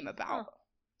part came about. Huh.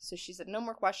 So she said, no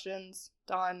more questions,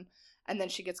 done. And then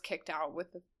she gets kicked out with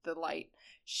the light.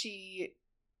 She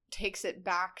takes it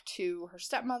back to her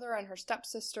stepmother and her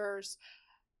stepsisters.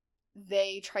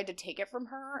 They tried to take it from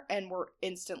her and were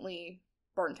instantly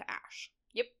burned to ash.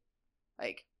 Yep.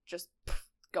 Like, just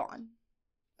gone.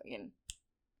 Fucking.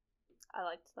 I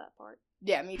liked that part.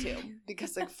 Yeah, me too.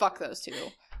 Because, like, fuck those 3.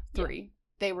 Yeah.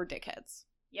 They were dickheads.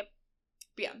 Yep.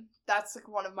 But yeah, that's, like,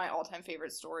 one of my all-time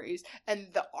favorite stories.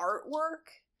 And the artwork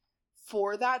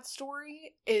for that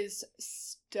story is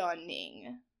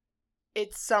stunning.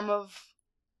 It's some of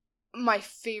my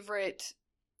favorite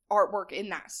artwork in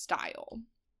that style.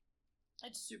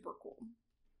 It's super cool.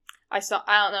 I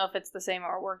don't know if it's the same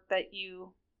artwork that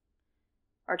you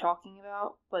are talking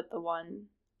about, but the one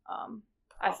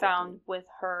I found with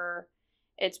her,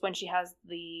 it's when she has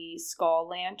the skull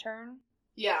lantern.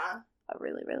 Yeah. I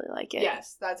really, really like it.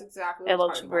 Yes, that's exactly what it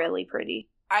looks really pretty.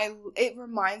 It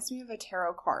reminds me of a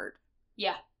tarot card.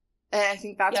 Yeah. And I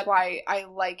think that's why I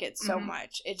like it so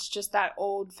much. It's just that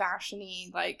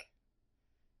old-fashioned-y, like,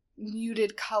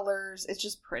 muted colors. It's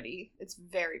just pretty. It's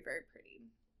very, very pretty.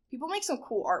 People make some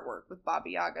cool artwork with Baba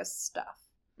Yaga's stuff.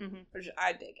 Which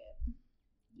I dig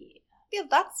it. Yeah,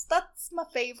 that's my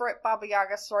favorite Baba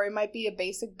Yaga story. It might be a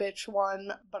basic bitch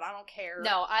one, but I don't care.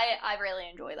 No, I really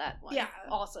enjoy that one. Yeah.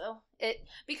 Also.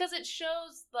 Because it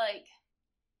shows, like,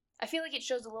 I feel like it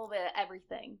shows a little bit of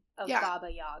everything of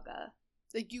Baba Yaga.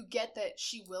 Like, you get that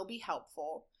she will be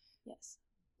helpful. Yes.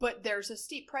 But there's a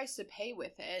steep price to pay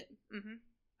with it.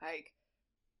 Like,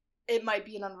 it might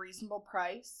be an unreasonable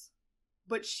price,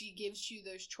 but she gives you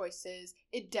those choices.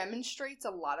 It demonstrates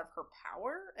a lot of her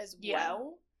power as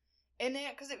well. And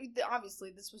because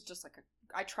obviously this was just like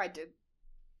I tried to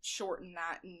shorten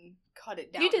that and cut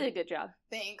it down. You did a good job.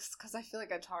 Thanks, because I feel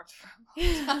like I talked for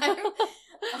a long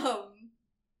time.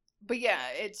 But yeah,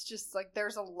 it's just like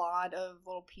there's a lot of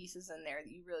little pieces in there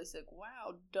that you really say,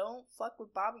 wow, don't fuck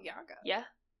with Baba Yaga. Yeah.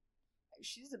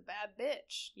 She's a bad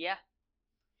bitch. Yeah.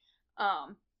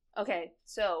 Okay,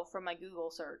 so from my Google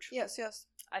search. Yes.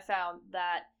 I found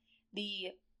that the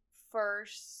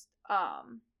first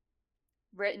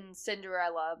written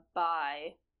Cinderella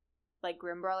by like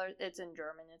Grimm Brothers, it's in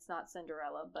German, it's not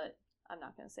Cinderella, but I'm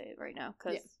not going to say it right now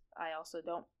because I also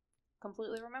don't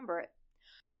completely remember it.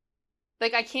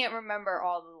 Like, I can't remember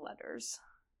all the letters.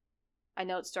 I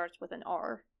know it starts with an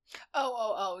R.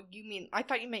 Oh, you mean, I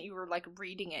thought you meant you were, like,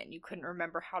 reading it and you couldn't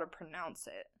remember how to pronounce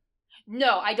it.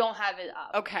 No, I don't have it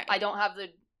up. Okay. I don't have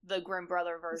the Grimm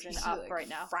Brother version up like, right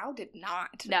now. Frau did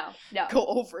not No. go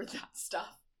over that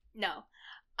stuff. No.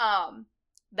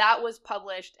 That was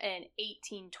published in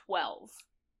 1812.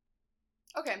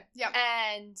 Okay, yeah.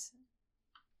 And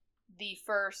the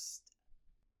first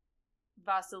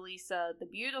Vasilisa the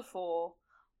Beautiful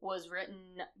was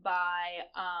written by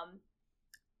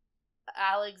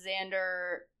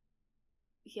Alexander.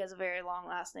 He has a very long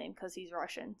last name because he's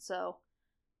Russian, so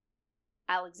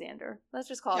Alexander. Let's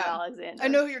just call him Alexander. I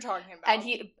know who you're talking about. And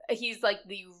he's like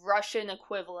the Russian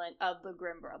equivalent of the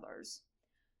Grimm brothers.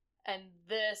 And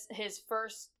his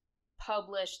first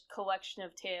published collection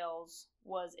of tales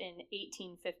was in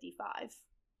 1855.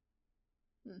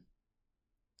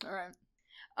 All right.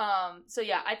 So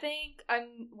yeah, I think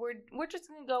we're just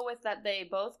gonna go with that they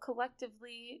both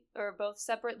collectively or both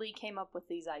separately came up with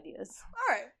these ideas.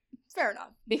 All right, fair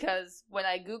enough. Because when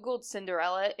I googled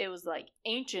Cinderella, it was like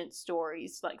ancient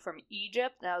stories, like from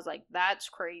Egypt, and I was like, that's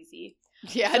crazy.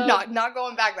 Yeah, so, not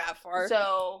going back that far.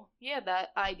 So yeah, that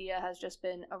idea has just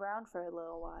been around for a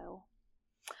little while.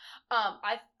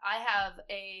 I have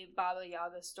a Baba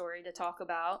Yaga story to talk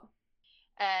about,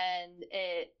 and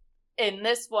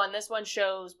this one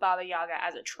shows Baba Yaga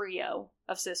as a trio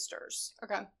of sisters.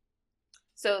 Okay.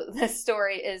 So this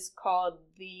story is called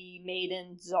The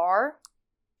Maiden Tsar.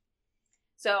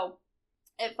 So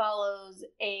it follows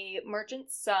a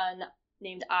merchant's son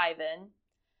named Ivan.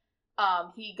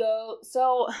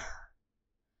 So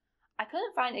I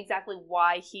couldn't find exactly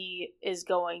why he is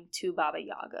going to Baba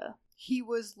Yaga. He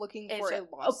was looking for a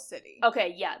lost city.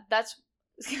 Okay, yeah, that's...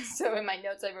 So in my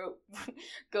notes I wrote,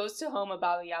 goes to home of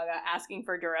Baba Yaga asking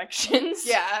for directions.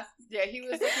 Yeah, he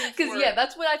was looking for... Because, yeah,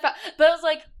 that's what I found. But I was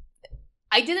like,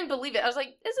 I didn't believe it. I was like,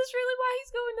 is this really why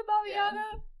he's going to Baba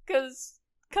Yaga? Because,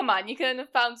 come on, you couldn't have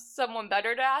found someone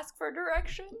better to ask for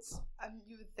directions?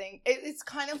 You would think. It's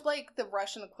kind of like the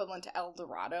Russian equivalent to El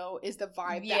Dorado is the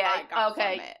vibe that I got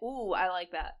from it. Ooh, I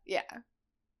like that. Yeah.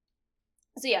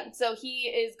 So, yeah,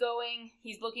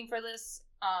 he's looking for this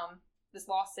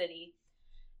lost city.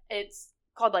 It's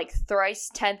called, like, Thrice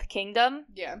 10th Kingdom.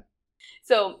 Yeah.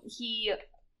 So, he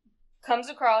comes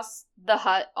across the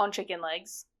hut on chicken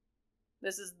legs.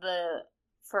 This is the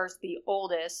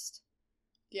oldest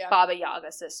Baba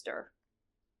Yaga sister.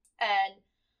 And,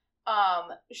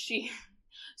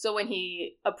 so when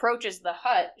he approaches the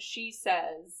hut, she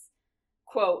says,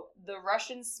 quote, "The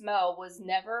Russian smell was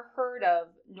never heard of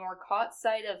nor caught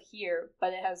sight of here,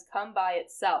 but it has come by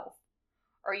itself.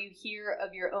 Are you here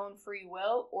of your own free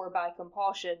will or by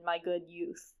compulsion, my good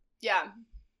youth?" Yeah.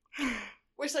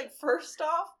 Which, like, first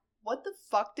off, what the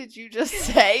fuck did you just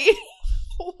say?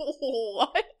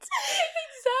 What?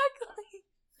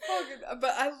 Exactly.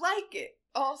 But I like it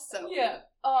also. Yeah.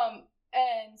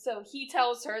 And so he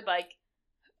tells her, like,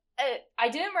 I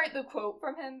didn't write the quote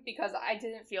from him because I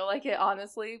didn't feel like it,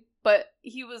 honestly, but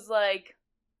he was like,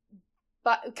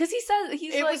 because he says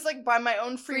it was like by my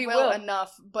own free will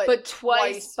enough, but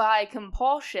twice by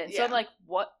compulsion. Yeah. So I'm like,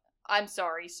 what? I'm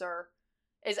sorry, sir.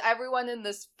 Is everyone in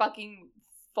this fucking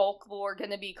folklore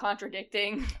gonna be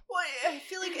contradicting? Well, I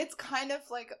feel like it's kind of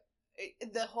like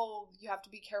the whole you have to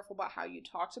be careful about how you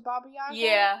talk to Baba Yaga.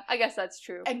 Yeah, I guess that's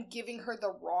true. And giving her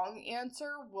the wrong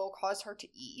answer will cause her to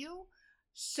eat you.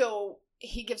 So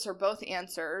he gives her both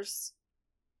answers.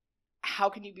 How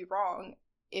can you be wrong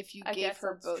if you gave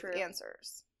her both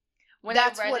answers?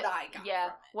 That's what I got. Yeah.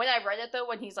 From it. When I read it, though,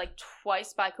 when he's like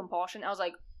twice by compulsion, I was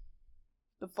like,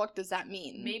 the fuck does that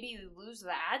mean? Maybe you lose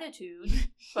the attitude,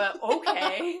 but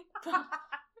okay.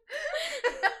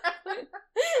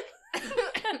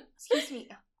 Excuse me,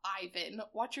 Ivan.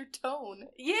 Watch your tone.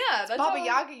 Yeah, that's Baba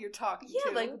Yaga you're talking to.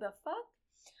 Yeah, like the fuck.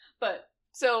 But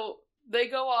so they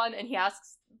go on, and he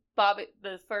asks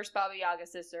the first Baba Yaga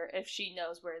sister, if she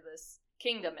knows where this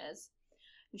kingdom is,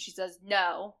 and she says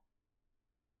no.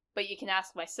 But you can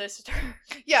ask my sister.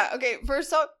 Yeah. Okay.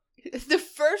 First off, the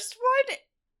first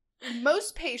one,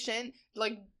 most patient,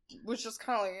 like, was just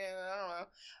kind of like, I don't know.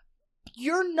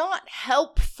 You're not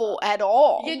helpful at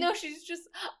all. You know, she's just...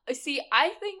 See, I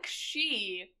think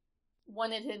she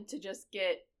wanted him to just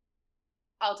get...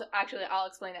 I'll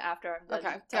explain it after I'm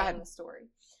done telling the story.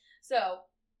 So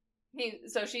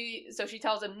she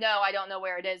tells him, no, I don't know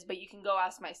where it is, but you can go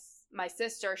ask my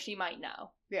sister. She might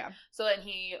know. Yeah. So then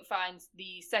he finds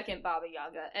the second Baba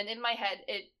Yaga. And in my head,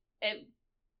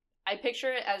 I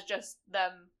picture it as just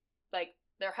them, like,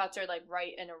 their huts are, like,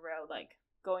 right in a row, like,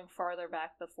 going farther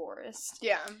back the forest.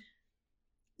 Yeah.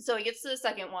 So he gets to the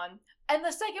second one, and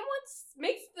the second one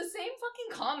makes the same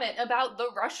fucking comment about the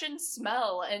Russian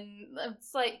smell, and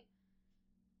it's like,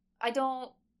 I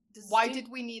don't... Why did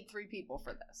we need 3 people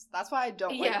for this? That's why I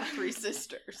don't like 3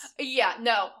 sisters. Yeah,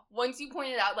 no. Once you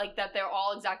pointed out, like, that they're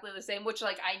all exactly the same, which,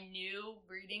 like, I knew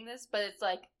reading this, but it's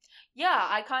like, yeah,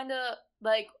 I kind of,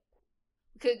 like,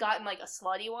 could have gotten, like, a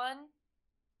slutty one.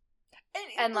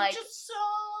 And like... just some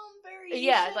variation.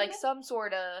 Yeah, like, some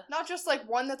sort of... Not just, like,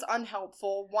 one that's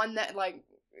unhelpful, one that, like,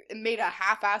 made a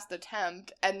half-assed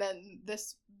attempt, and then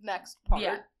this next part.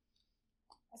 Yeah.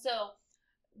 So,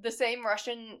 the same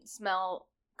Russian smell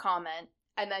comment,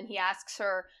 and then he asks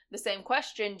her the same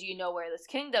question, do you know where this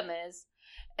kingdom is?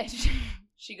 And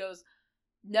she goes,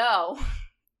 no.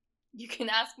 You can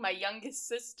ask my youngest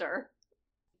sister.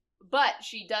 But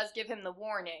she does give him the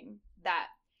warning that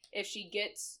if she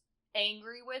gets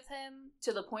angry with him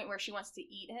to the point where she wants to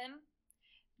eat him,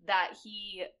 that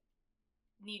he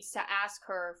needs to ask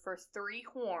her for 3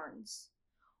 horns.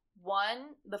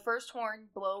 One, the first horn,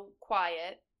 blow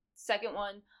quiet. Second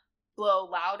one, blow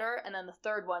louder. And then the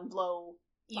third one, blow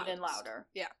even louder.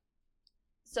 Yeah.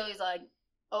 So he's like,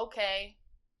 okay.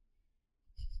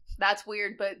 That's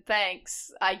weird, but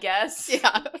thanks, I guess.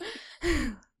 Yeah.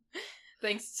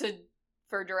 Thanks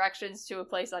for directions to a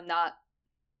place I'm not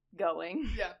going.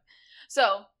 Yeah.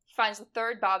 So, he finds the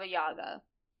third Baba Yaga.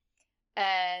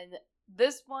 And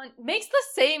this one makes the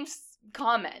same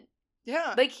comment.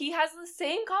 Yeah. Like, he has the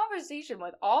same conversation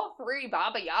with all 3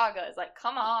 Baba Yagas. Like,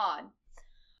 come on.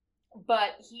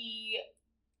 But he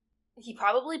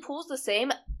probably pulls the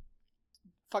same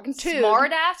fucking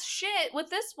smart-ass shit with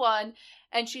this one.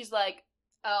 And she's like,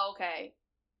 oh, okay.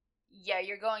 Yeah,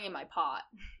 you're going in my pot.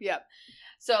 Yep.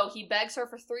 So, he begs her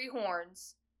for 3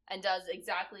 horns. And does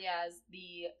exactly as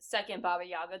the second Baba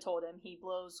Yaga told him. He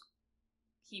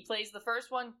plays the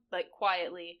first one, like,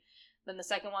 quietly, then the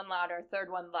second one louder, third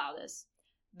one loudest.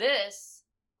 This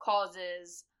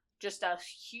causes just a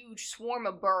huge swarm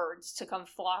of birds to come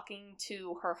flocking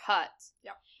to her hut.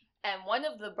 Yeah. And one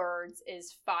of the birds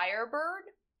is Firebird,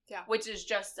 which is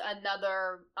just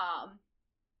another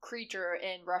creature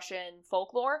in Russian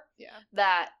folklore. Yeah.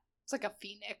 That... It's like a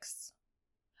phoenix.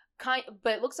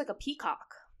 But it looks like a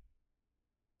peacock.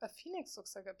 A phoenix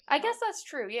looks like a peacock. I guess that's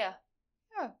true, yeah.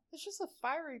 Yeah, it's just a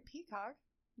fiery peacock.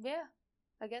 Yeah,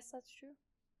 I guess that's true.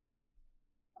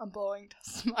 I'm blowing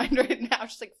Tessa's mind right now.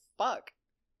 She's like, fuck.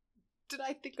 Did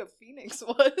I think a phoenix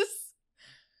was?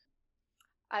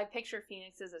 I picture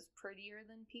phoenixes as prettier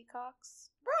than peacocks.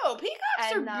 Bro,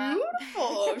 peacocks are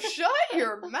beautiful. Shut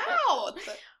your mouth.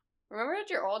 Remember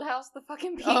at your old house, the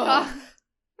fucking peacock? Oh.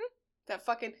 That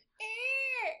fucking...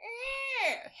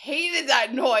 Hated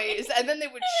that noise, and then they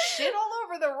would shit all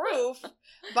over the roof.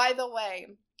 By the way,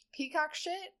 peacock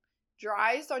shit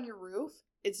dries on your roof,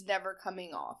 it's never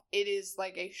coming off. It is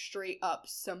like a straight up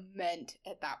cement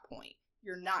at that point.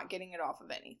 You're not getting it off of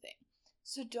anything.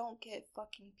 So don't get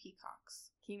fucking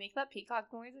peacocks. Can you make that peacock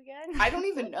noise again? I don't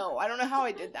even know. I don't know how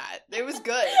I did that. It was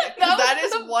good. That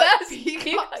is what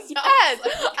peacock sounds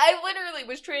like. I literally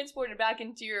was transported back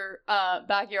into your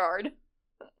backyard.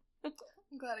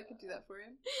 I'm glad I could do that for you.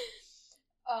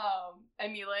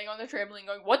 And me laying on the trampoline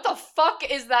going, what the fuck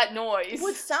is that noise?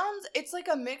 What sounds, it's like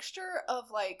a mixture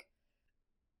of like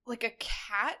a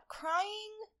cat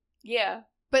crying. Yeah.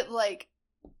 But like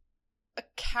a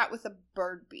cat with a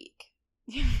bird beak.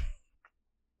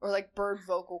 Or like bird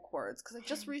vocal cords. Because I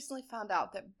just recently found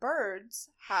out that birds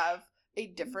have a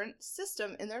different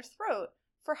system in their throat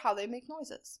for how they make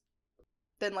noises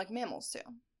than like mammals do.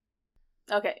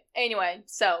 Okay, anyway,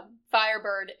 so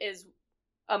Firebird is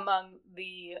among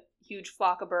the huge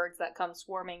flock of birds that come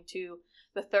swarming to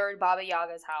the third Baba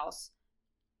Yaga's house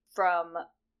from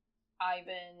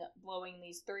Ivan blowing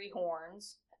these 3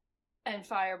 horns. And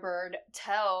Firebird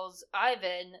tells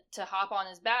Ivan to hop on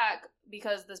his back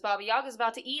because this Baba Yaga's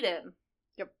about to eat him.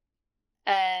 Yep.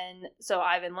 And so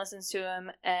Ivan listens to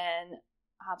him and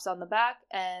hops on the back,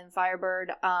 and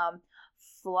Firebird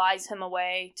flies him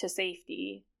away to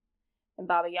safety. And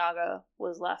Baba Yaga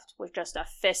was left with just a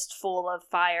fistful of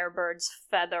Firebird's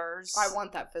feathers. I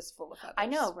want that fistful of feathers. I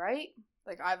know, right?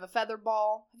 Like, I have a feather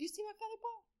ball. Have you seen my feather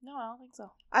ball? No, I don't think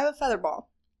so. I have a feather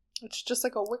ball. It's just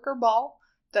like a wicker ball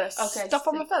that I stuff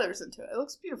all my feathers into. It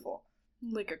looks beautiful.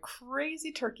 Like a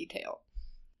crazy turkey tail.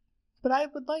 But I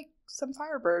would like some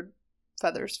Firebird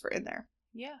feathers for in there.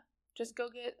 Yeah. Just go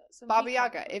get some Baba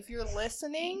Yaga, if you're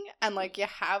listening and, like, you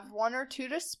have 1 or 2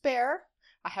 to spare...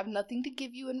 I have nothing to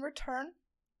give you in return.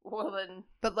 Well, then.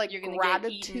 But, like, you're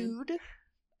gratitude.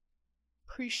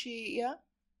 Appreciate ya.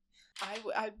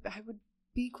 I would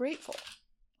be grateful.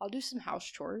 I'll do some house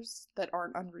chores that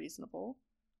aren't unreasonable.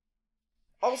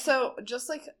 Also, just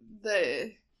like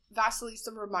the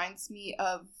Vasilisa reminds me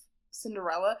of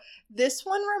Cinderella, this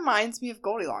one reminds me of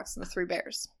Goldilocks and the Three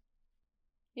Bears.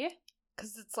 Yeah.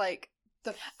 Because it's like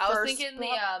the I was thinking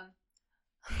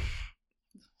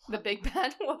the Big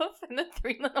Bad Wolf and the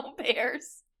Three Little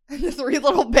Bears. The Three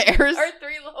Little Bears? Or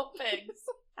Three Little Pigs.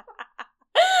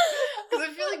 Because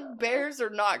I feel like bears are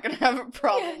not going to have a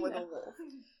problem with a wolf.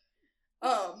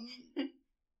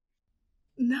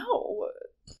 No.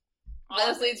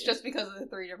 Honestly, it's just because of the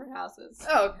 3 different houses.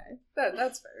 Oh, okay.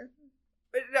 That's fair.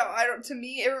 But no, I don't. To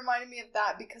me, it reminded me of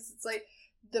that because it's like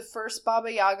the first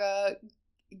Baba Yaga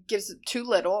gives it too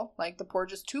little. Like the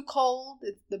porridge is too cold.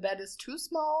 The bed is too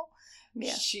small.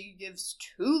 Yeah. She gives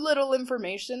too little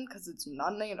information because it's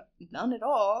none at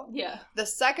all. Yeah. The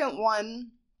second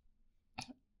one,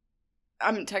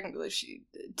 I mean, technically,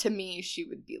 to me, she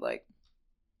would be like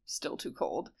still too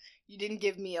cold. You didn't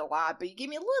give me a lot, but you gave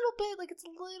me a little bit. Like it's a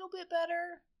little bit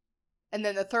better. And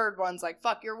then the third one's like,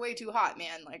 fuck, you're way too hot,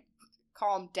 man. Like,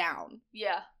 calm down.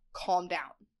 Yeah. Calm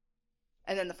down.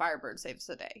 And then the Firebird saves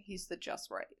the day. He's the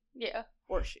just right. Yeah.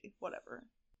 Or she, whatever.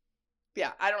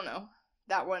 Yeah, I don't know.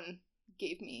 That one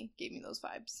gave me those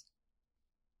vibes.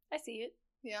 I see it.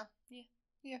 Yeah.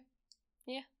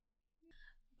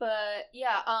 But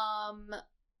yeah,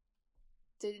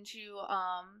 didn't you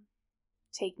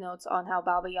take notes on how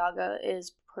Baba Yaga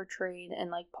is portrayed in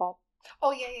like pulp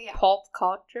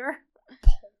culture?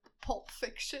 Pulp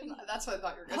fiction? That's what I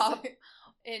thought you were going to say.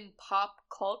 In pop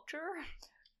culture?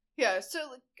 Yeah,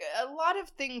 so like a lot of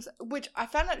things, which I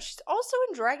found out she's also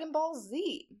in Dragon Ball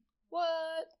Z.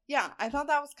 What? Yeah, I thought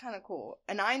that was kind of cool.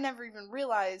 And I never even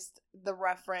realized the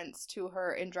reference to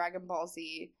her in Dragon Ball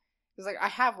Z. Because, like, I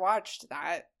have watched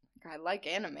that. I like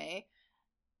anime.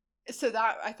 So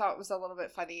that I thought was a little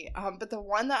bit funny. But the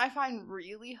one that I find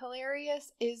really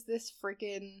hilarious is this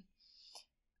freaking...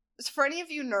 So for any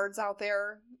of you nerds out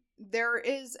there, there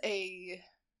is a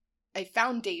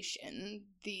foundation,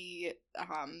 the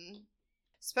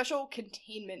Special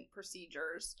Containment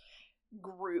Procedures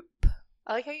group.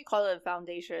 I like how you call it a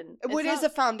foundation. What is a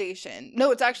foundation?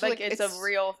 No, it's actually like it's a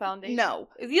real foundation. No.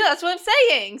 Yeah, that's what I'm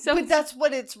saying. So but that's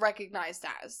what it's recognized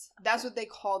as. That's what they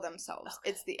call themselves. Okay.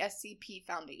 It's the SCP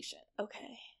Foundation.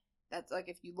 Okay. That's like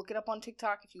if you look it up on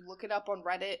TikTok, if you look it up on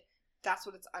Reddit, that's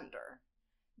what it's under.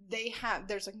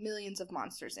 There's like millions of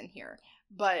monsters in here.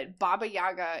 But Baba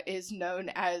Yaga is known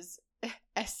as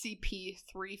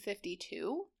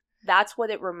SCP-352. That's what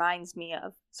it reminds me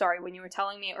of. Sorry, when you were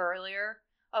telling me earlier,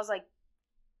 I was like,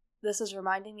 this is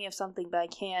reminding me of something, but I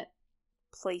can't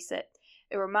place it.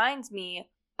 It reminds me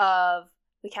of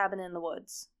The Cabin in the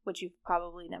Woods, which you've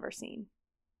probably never seen.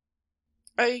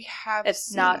 I have It's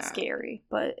seen not that. scary,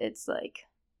 but it's like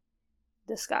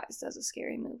disguised as a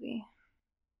scary movie.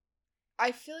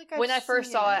 I feel like when I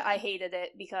first saw it, I hated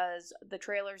it because the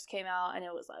trailers came out and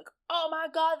it was like, oh my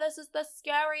god, this is the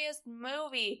scariest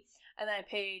movie. And then I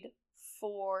paid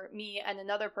for me and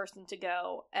another person to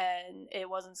go, and it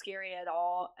wasn't scary at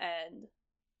all, and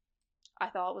I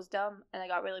thought it was dumb, and I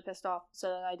got really pissed off, so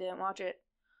then I didn't watch it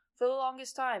for the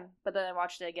longest time. But then I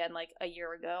watched it again like a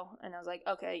year ago, and I was like,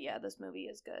 okay, yeah, this movie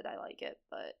is good, I like it,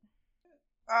 but...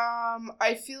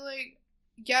 I feel like,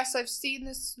 yes, I've seen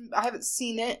this, I haven't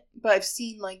seen it, but I've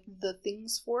seen, like, the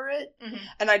things for it,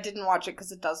 and I didn't watch it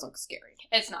because it does look scary.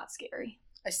 It's not scary.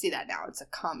 I see that now, it's a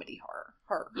comedy horror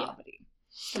comedy.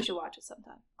 We should watch it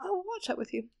sometime. I'll watch that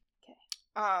with you. Okay.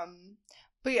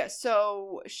 But yeah,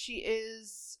 so she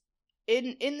is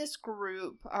in this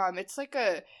group. It's like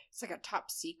a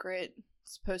top secret,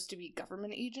 supposed to be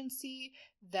government agency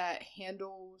that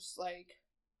handles like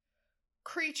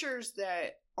creatures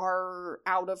that are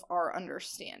out of our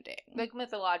understanding. Like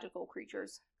mythological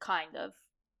creatures, kind of.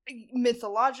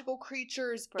 Mythological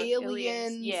creatures,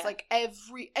 aliens, yeah. like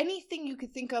anything you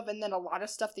could think of, and then a lot of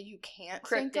stuff that you can't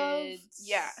think of.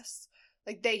 Yes.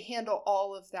 Like they handle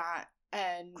all of that,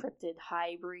 and cryptid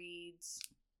hybrids.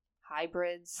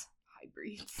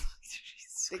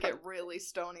 They get really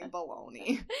stony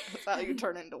baloney. That's how you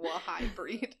turn into a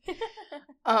hybrid.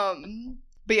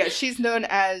 But yeah, she's known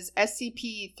as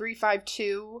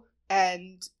SCP-352,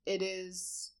 and it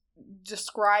is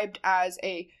described as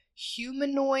a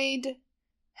humanoid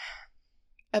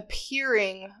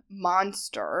appearing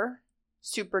monster,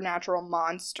 supernatural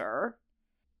monster,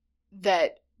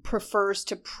 that prefers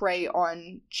to prey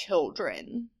on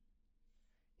children,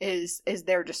 is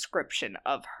their description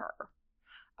of her.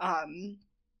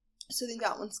 So I think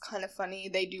that one's kind of funny.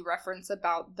 They do reference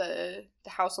about the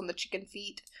house on the chicken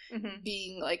feet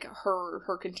being like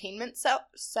her containment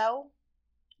cell.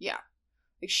 Yeah.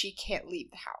 Like, she can't leave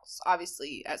the house.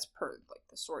 Obviously, as per, like,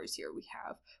 the stories here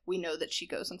we know that she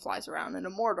goes and flies around in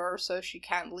a Mordor, so she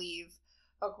can't leave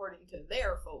according to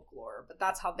their folklore, but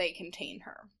that's how they contain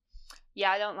her.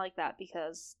 Yeah, I don't like that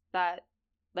because that,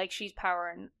 like, she's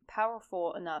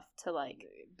powerful enough to, like,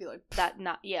 be like, that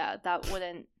that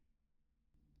wouldn't.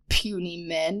 Puny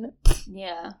men.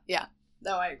 Yeah. Yeah.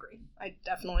 No, I agree. I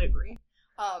definitely agree.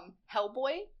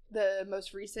 Hellboy, the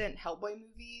most recent Hellboy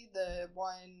movie, the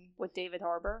one with David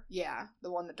Harbour. Yeah,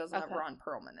 the one that doesn't have Ron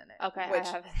Perlman in it. Okay, which,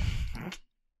 I haven't.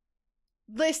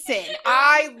 Listen,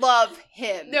 I love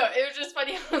him. No, it was just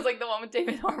funny. I was like, the one with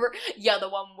David Harbour. Yeah, the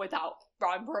one without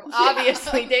Ron Perlman.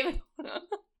 Obviously, David.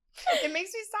 It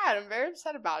makes me sad. I'm very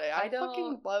upset about it. I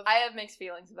have mixed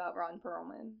feelings about Ron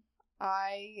Perlman.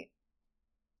 I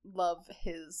love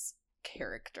his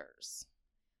characters.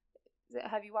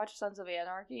 Have you watched Sons of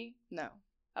Anarchy? No.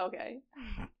 Okay.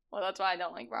 Well, that's why I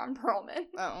don't like Ron Perlman.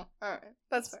 Oh, alright.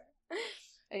 That's fair.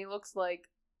 And he looks like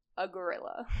a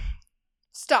gorilla.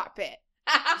 Stop it.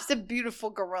 He's a beautiful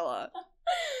gorilla.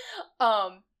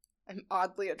 I'm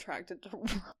oddly attracted to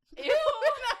Ron. Ew.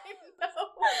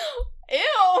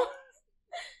 Ew.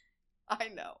 I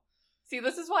know. See,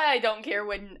 this is why I don't care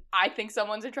when I think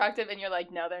someone's attractive and you're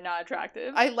like, no, they're not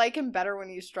attractive. I like him better when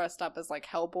he's dressed up as, like,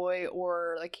 Hellboy,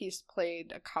 or, like, he's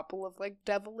played a couple of, like,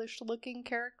 devilish-looking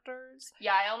characters.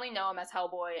 Yeah, I only know him as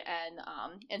Hellboy and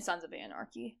in Sons of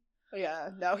Anarchy. Yeah,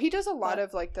 no, he does a lot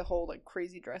of, like, the whole, like,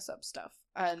 crazy dress-up stuff.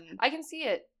 And I can see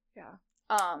it. Yeah.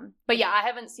 But yeah, I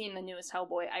haven't seen the newest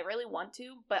Hellboy. I really want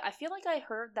to, but I feel like I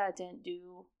heard that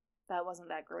wasn't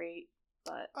that great.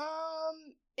 But I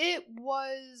didn't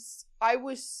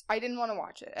want to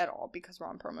watch it at all because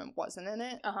Ron Perlman wasn't in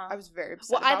it. I was very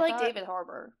upset about I like that. David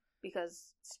Harbour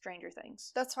because Stranger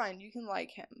Things. That's fine. You can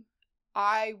like him.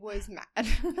 I was mad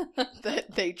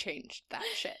that they changed that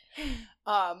shit.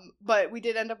 But we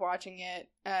did end up watching it,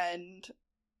 and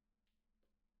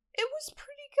it was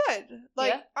pretty good.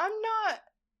 Like, yeah. I'm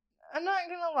not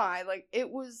gonna lie, like, it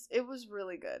was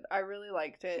really good. I really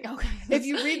liked it. Okay. If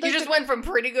you read, like, you just went from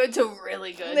pretty good to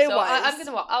really good.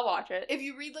 I'll watch it. If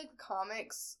you read, like, the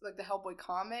comics, like the Hellboy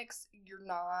comics, you're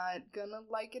not gonna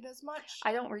like it as much.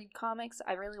 I don't read comics.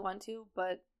 I really want to,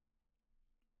 but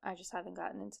I just haven't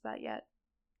gotten into that yet.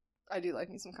 I do like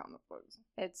me some comic books.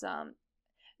 It's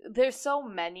there's so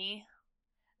many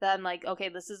that I'm like, okay,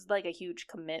 this is like a huge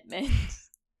commitment.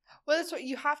 Well, that's what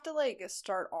you have to, like,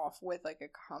 start off with, like, a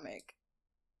comic,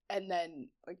 and then,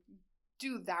 like,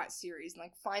 do that series, and,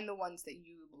 like, find the ones that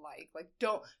you like. Like,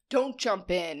 don't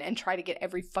jump in and try to get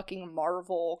every fucking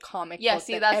Marvel comic book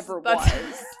ever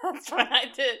was. That's what I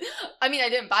did. I mean, I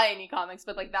didn't buy any comics,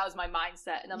 but, like, that was my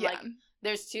mindset, and I'm like,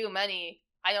 there's too many.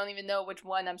 I don't even know which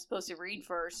one I'm supposed to read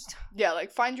first. Yeah, like,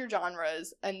 find your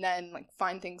genres, and then, like,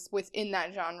 find things within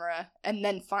that genre, and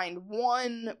then find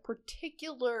one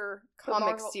particular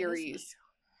comic series.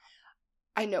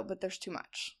 I know, but there's too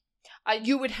much.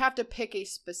 You would have to pick a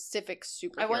specific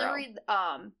superhero. I want to read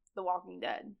The Walking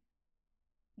Dead.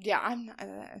 Yeah, I'm not...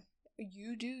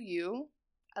 you do you.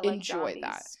 I like enjoy zombies.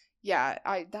 That. Yeah,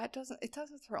 it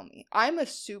doesn't thrill me. I'm a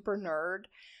super nerd.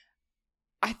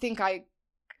 I think I'm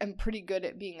pretty good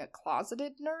at being a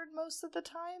closeted nerd most of the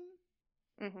time.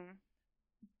 Mm-hmm.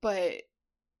 But,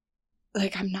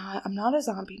 like, I'm not a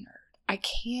zombie nerd. I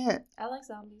can't. I like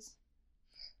zombies.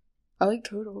 I like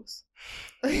turtles.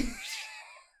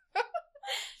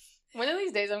 One of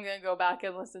these days I'm gonna go back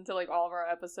and listen to, like, all of our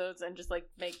episodes and just, like,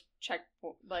 check,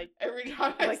 like, every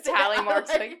time like, tally marks.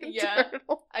 Like, yeah.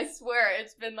 Turtle. I swear,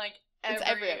 it's been, like,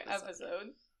 every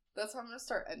episode. That's how I'm gonna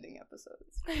start ending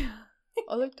episodes.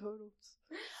 I like turtles.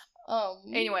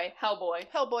 Anyway,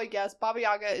 Hellboy, yes. Baba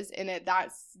Yaga is in it.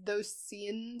 Those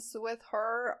scenes with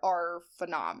her are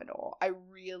phenomenal. I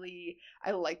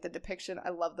like the depiction. I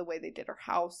love the way they did her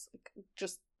house. Like,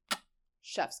 just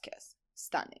chef's kiss.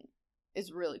 Stunning.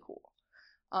 It's really cool.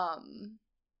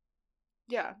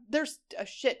 Yeah, there's a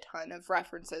shit ton of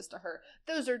references to her.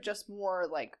 Those are just more,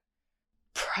 like,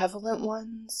 prevalent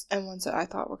ones, and ones that I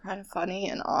thought were kind of funny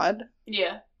and odd.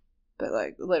 Yeah. But,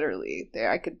 like, literally,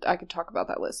 I could talk about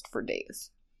that list for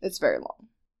days. It's very long.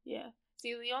 Yeah.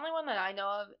 See, the only one that I know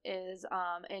of is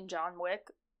in John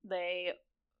Wick. They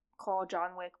call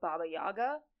John Wick Baba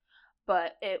Yaga,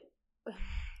 but it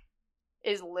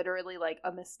is literally, like,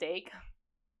 a mistake.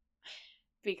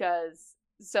 Because,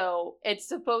 so, it's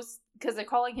supposed, because they're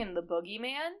calling him the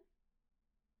Boogeyman.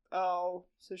 Oh,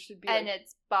 so it should be, and like,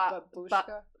 it's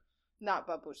Babushka? Not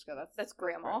Babushka, that's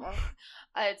Grandma.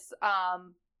 It's,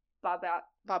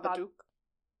 Babadook?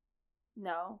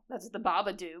 No, that's the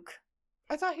Babadook.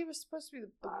 I thought he was supposed to be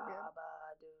the Boogeyman.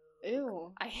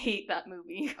 Ew. I hate that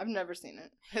movie. I've never seen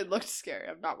it. It looked scary.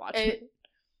 I'm not watching it.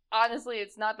 Honestly,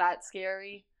 it's not that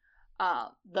scary.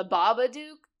 The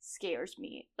Babadook scares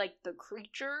me. Like, the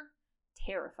creature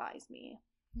terrifies me.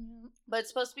 Yeah. But it's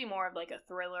supposed to be more of like a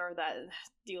thriller that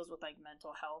deals with like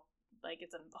mental health. Like,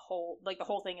 it's the whole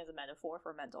thing is a metaphor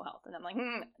for mental health, and I'm like,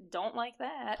 don't like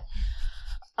that.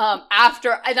 And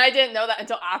I didn't know that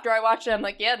until after I watched it. I'm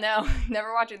like, yeah, no,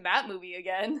 never watching that movie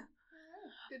again.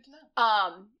 Good to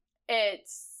know.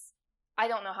 It's, I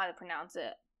don't know how to pronounce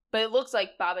it, but it looks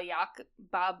like Baba Yaga.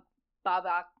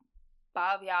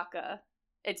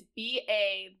 It's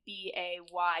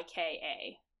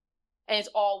Bayaka, and it's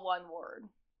all one word.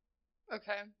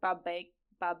 Okay. Babaika.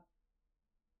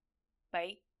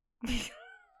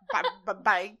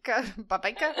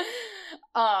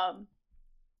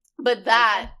 But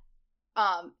that,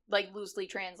 like, loosely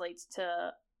translates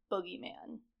to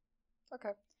boogeyman.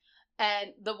 Okay.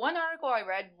 And the one article I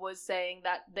read was saying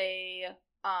that they,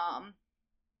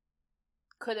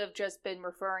 could have just been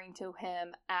referring to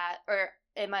him or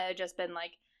it might have just been,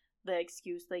 like, the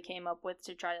excuse they came up with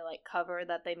to try to, like, cover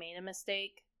that they made a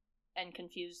mistake and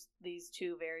confuse these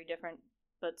two very different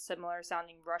but similar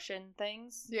sounding Russian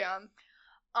things. Yeah.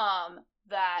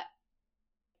 That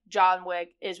John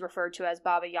Wick is referred to as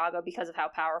Baba Yaga because of how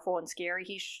powerful and scary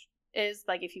he is.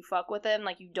 Like, if you fuck with him,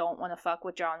 like, you don't want to fuck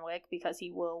with John Wick because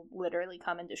he will literally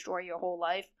come and destroy your whole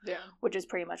life. Yeah. Which is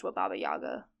pretty much what Baba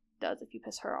Yaga does if you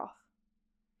piss her off.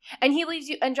 And he leaves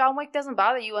you, and John Wick doesn't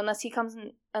bother you unless you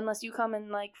come and,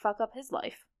 like, fuck up his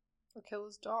life. Or kill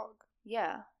his dog.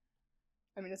 Yeah.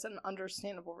 I mean, it's an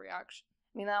understandable reaction.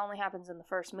 I mean, that only happens in the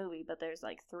first movie, but there's,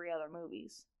 like, 3 other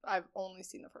movies. I've only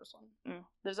seen the first one.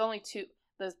 There's only 2.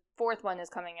 The 4th one is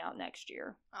coming out next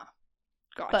year. Ah,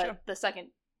 gotcha. But the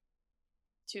second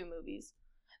 2 movies,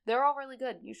 they're all really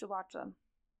good. You should watch them.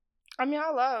 I mean,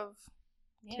 I love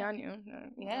Yeah.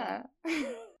 Keanu. Yeah.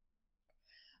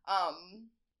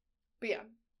 But yeah,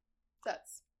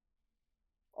 that's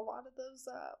a lot of those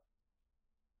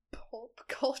pulp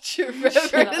culture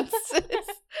references.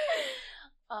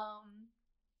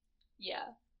 Yeah.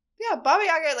 Yeah, Baba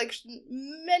Yaga, like,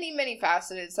 many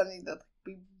faceted, something that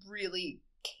we really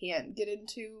can't get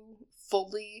into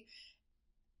fully.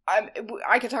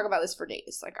 I could talk about this for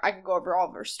days. Like, I could go over all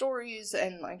of her stories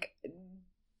and, like,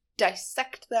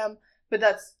 dissect them, but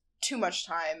that's too much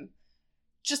time.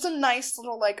 Just a nice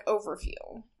little, like,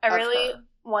 overview. I really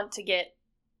want to get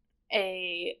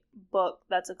a book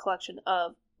that's a collection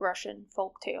of Russian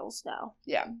folk tales now.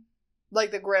 Yeah.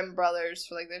 Like the Grimm brothers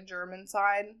for, like, the German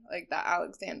side. Like, that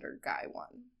Alexander guy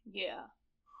one. Yeah.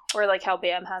 Or, like, how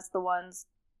BAM has the ones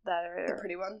that are... The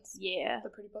pretty ones? Yeah. The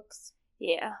pretty books?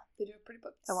 Yeah. They do have pretty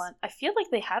books. I feel like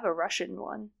they have a Russian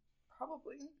one.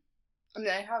 Probably. I mean,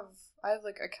 I have,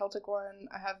 like, a Celtic one.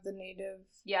 I have the native.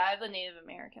 Yeah, I have the Native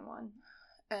American one.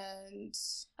 And...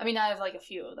 I mean, I have, like, a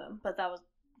few of them, but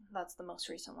that's the most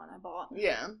recent one I bought.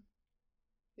 Yeah.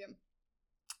 Yeah.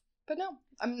 But no,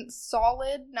 I'm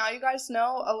solid. Now you guys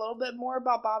know a little bit more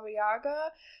about Baba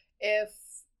Yaga. If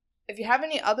you have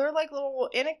any other, like, little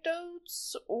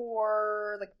anecdotes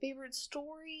or, like, favorite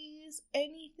stories,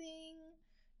 anything,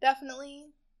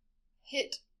 definitely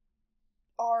hit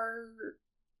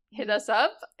us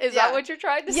up? Is Yeah. that what you're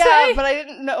trying to say? Yeah, but I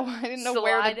didn't know where to...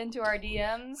 Slide into our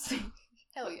DMs.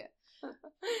 Hell yeah.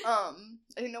 I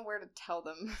didn't know where to tell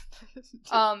them.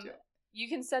 You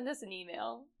can send us an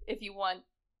email if you want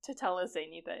to tell us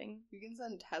anything. You can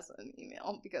send Tessa an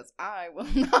email because I will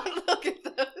not look at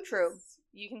those. True.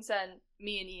 You can send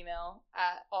me an email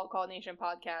at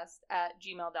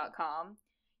allcallnationpodcast@gmail.com.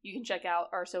 You can check out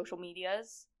our social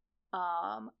medias.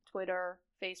 Twitter,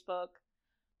 Facebook,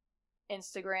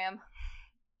 Instagram.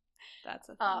 That's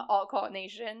a thing. All Call It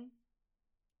Nation.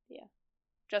 Yeah.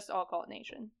 Just All Call It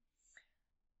Nation.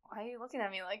 Why are you looking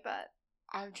at me like that?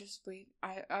 I'm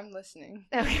listening.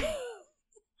 Okay.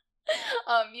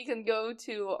 You can go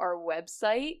to our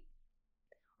website.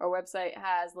 Our website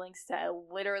has links to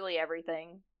literally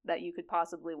everything that you could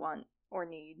possibly want or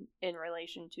need in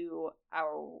relation to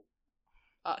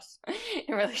us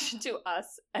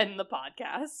and the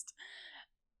podcast.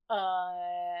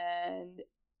 And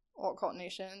All Cult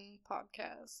Nation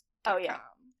Podcast. Oh yeah.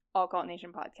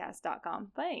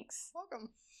 allcallnationpodcast.com. Thanks.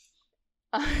 Welcome.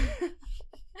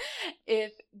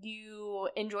 If you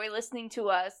enjoy listening to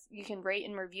us, you can rate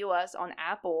and review us on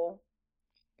Apple.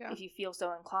 Yeah. If you feel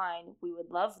so inclined, we would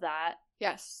love that.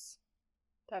 Yes.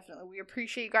 Definitely. We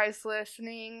appreciate you guys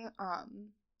listening.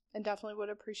 And definitely would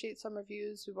appreciate some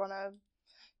reviews. We want to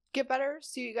get better,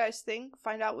 see what you guys think,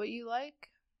 find out what you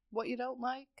like, what you don't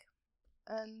like,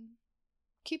 and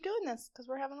keep doing this because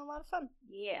we're having a lot of fun.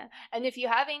 Yeah. And if you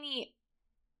have any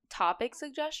topic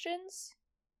suggestions.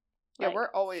 Yeah,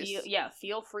 we're always...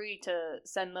 Feel free to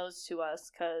send those to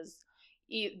us, because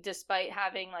despite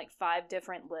having, like, 5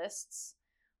 different lists,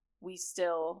 we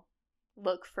still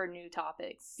look for new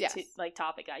topics. Yes. Like,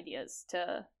 topic ideas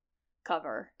to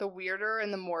cover. The weirder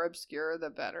and the more obscure, the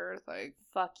better. Like,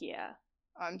 fuck yeah.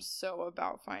 I'm so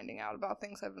about finding out about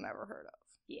things I've never heard of.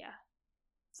 Yeah.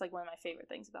 It's, like, one of my favorite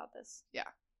things about this. Yeah.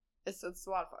 It's a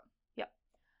lot of fun. Yep.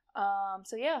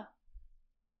 So, yeah.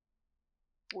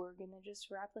 We're gonna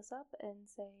just wrap this up and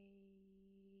say...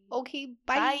 Okay,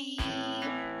 bye.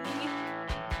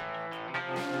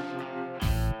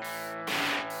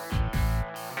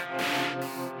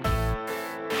 Bye.